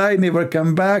 and the guy never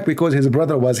come back because his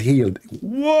brother was healed.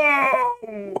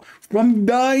 Whoa! From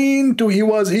dying to he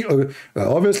was healed.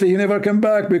 Obviously, he never come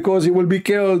back because he will be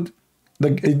killed.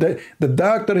 The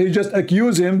doctor, he just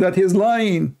accused him that he's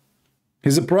lying.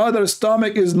 His brother's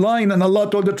stomach is lying, and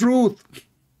Allah told the truth.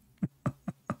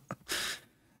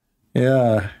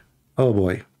 Yeah. Oh,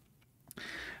 boy.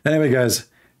 Anyway, guys,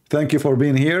 thank you for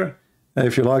being here.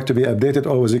 If you like to be updated,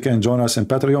 always you can join us in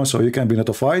Patreon so you can be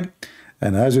notified.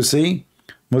 And as you see,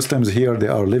 Muslims here, they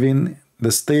are living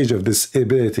the stage of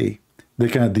disability. They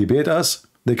cannot debate us.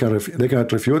 They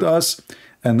cannot refute us.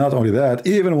 And not only that,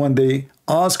 even when they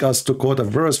ask us to quote a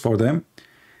verse for them,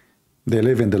 they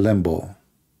live in the limbo.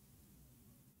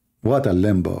 What a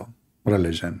limbo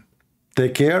religion.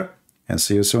 Take care and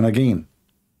see you soon again.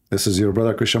 This is your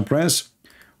brother Christian Prince,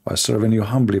 was serving you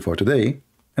humbly for today.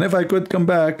 And if I could come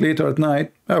back later at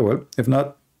night, I will. If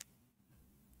not,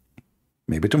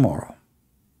 maybe tomorrow.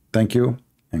 Thank you,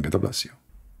 and God bless you.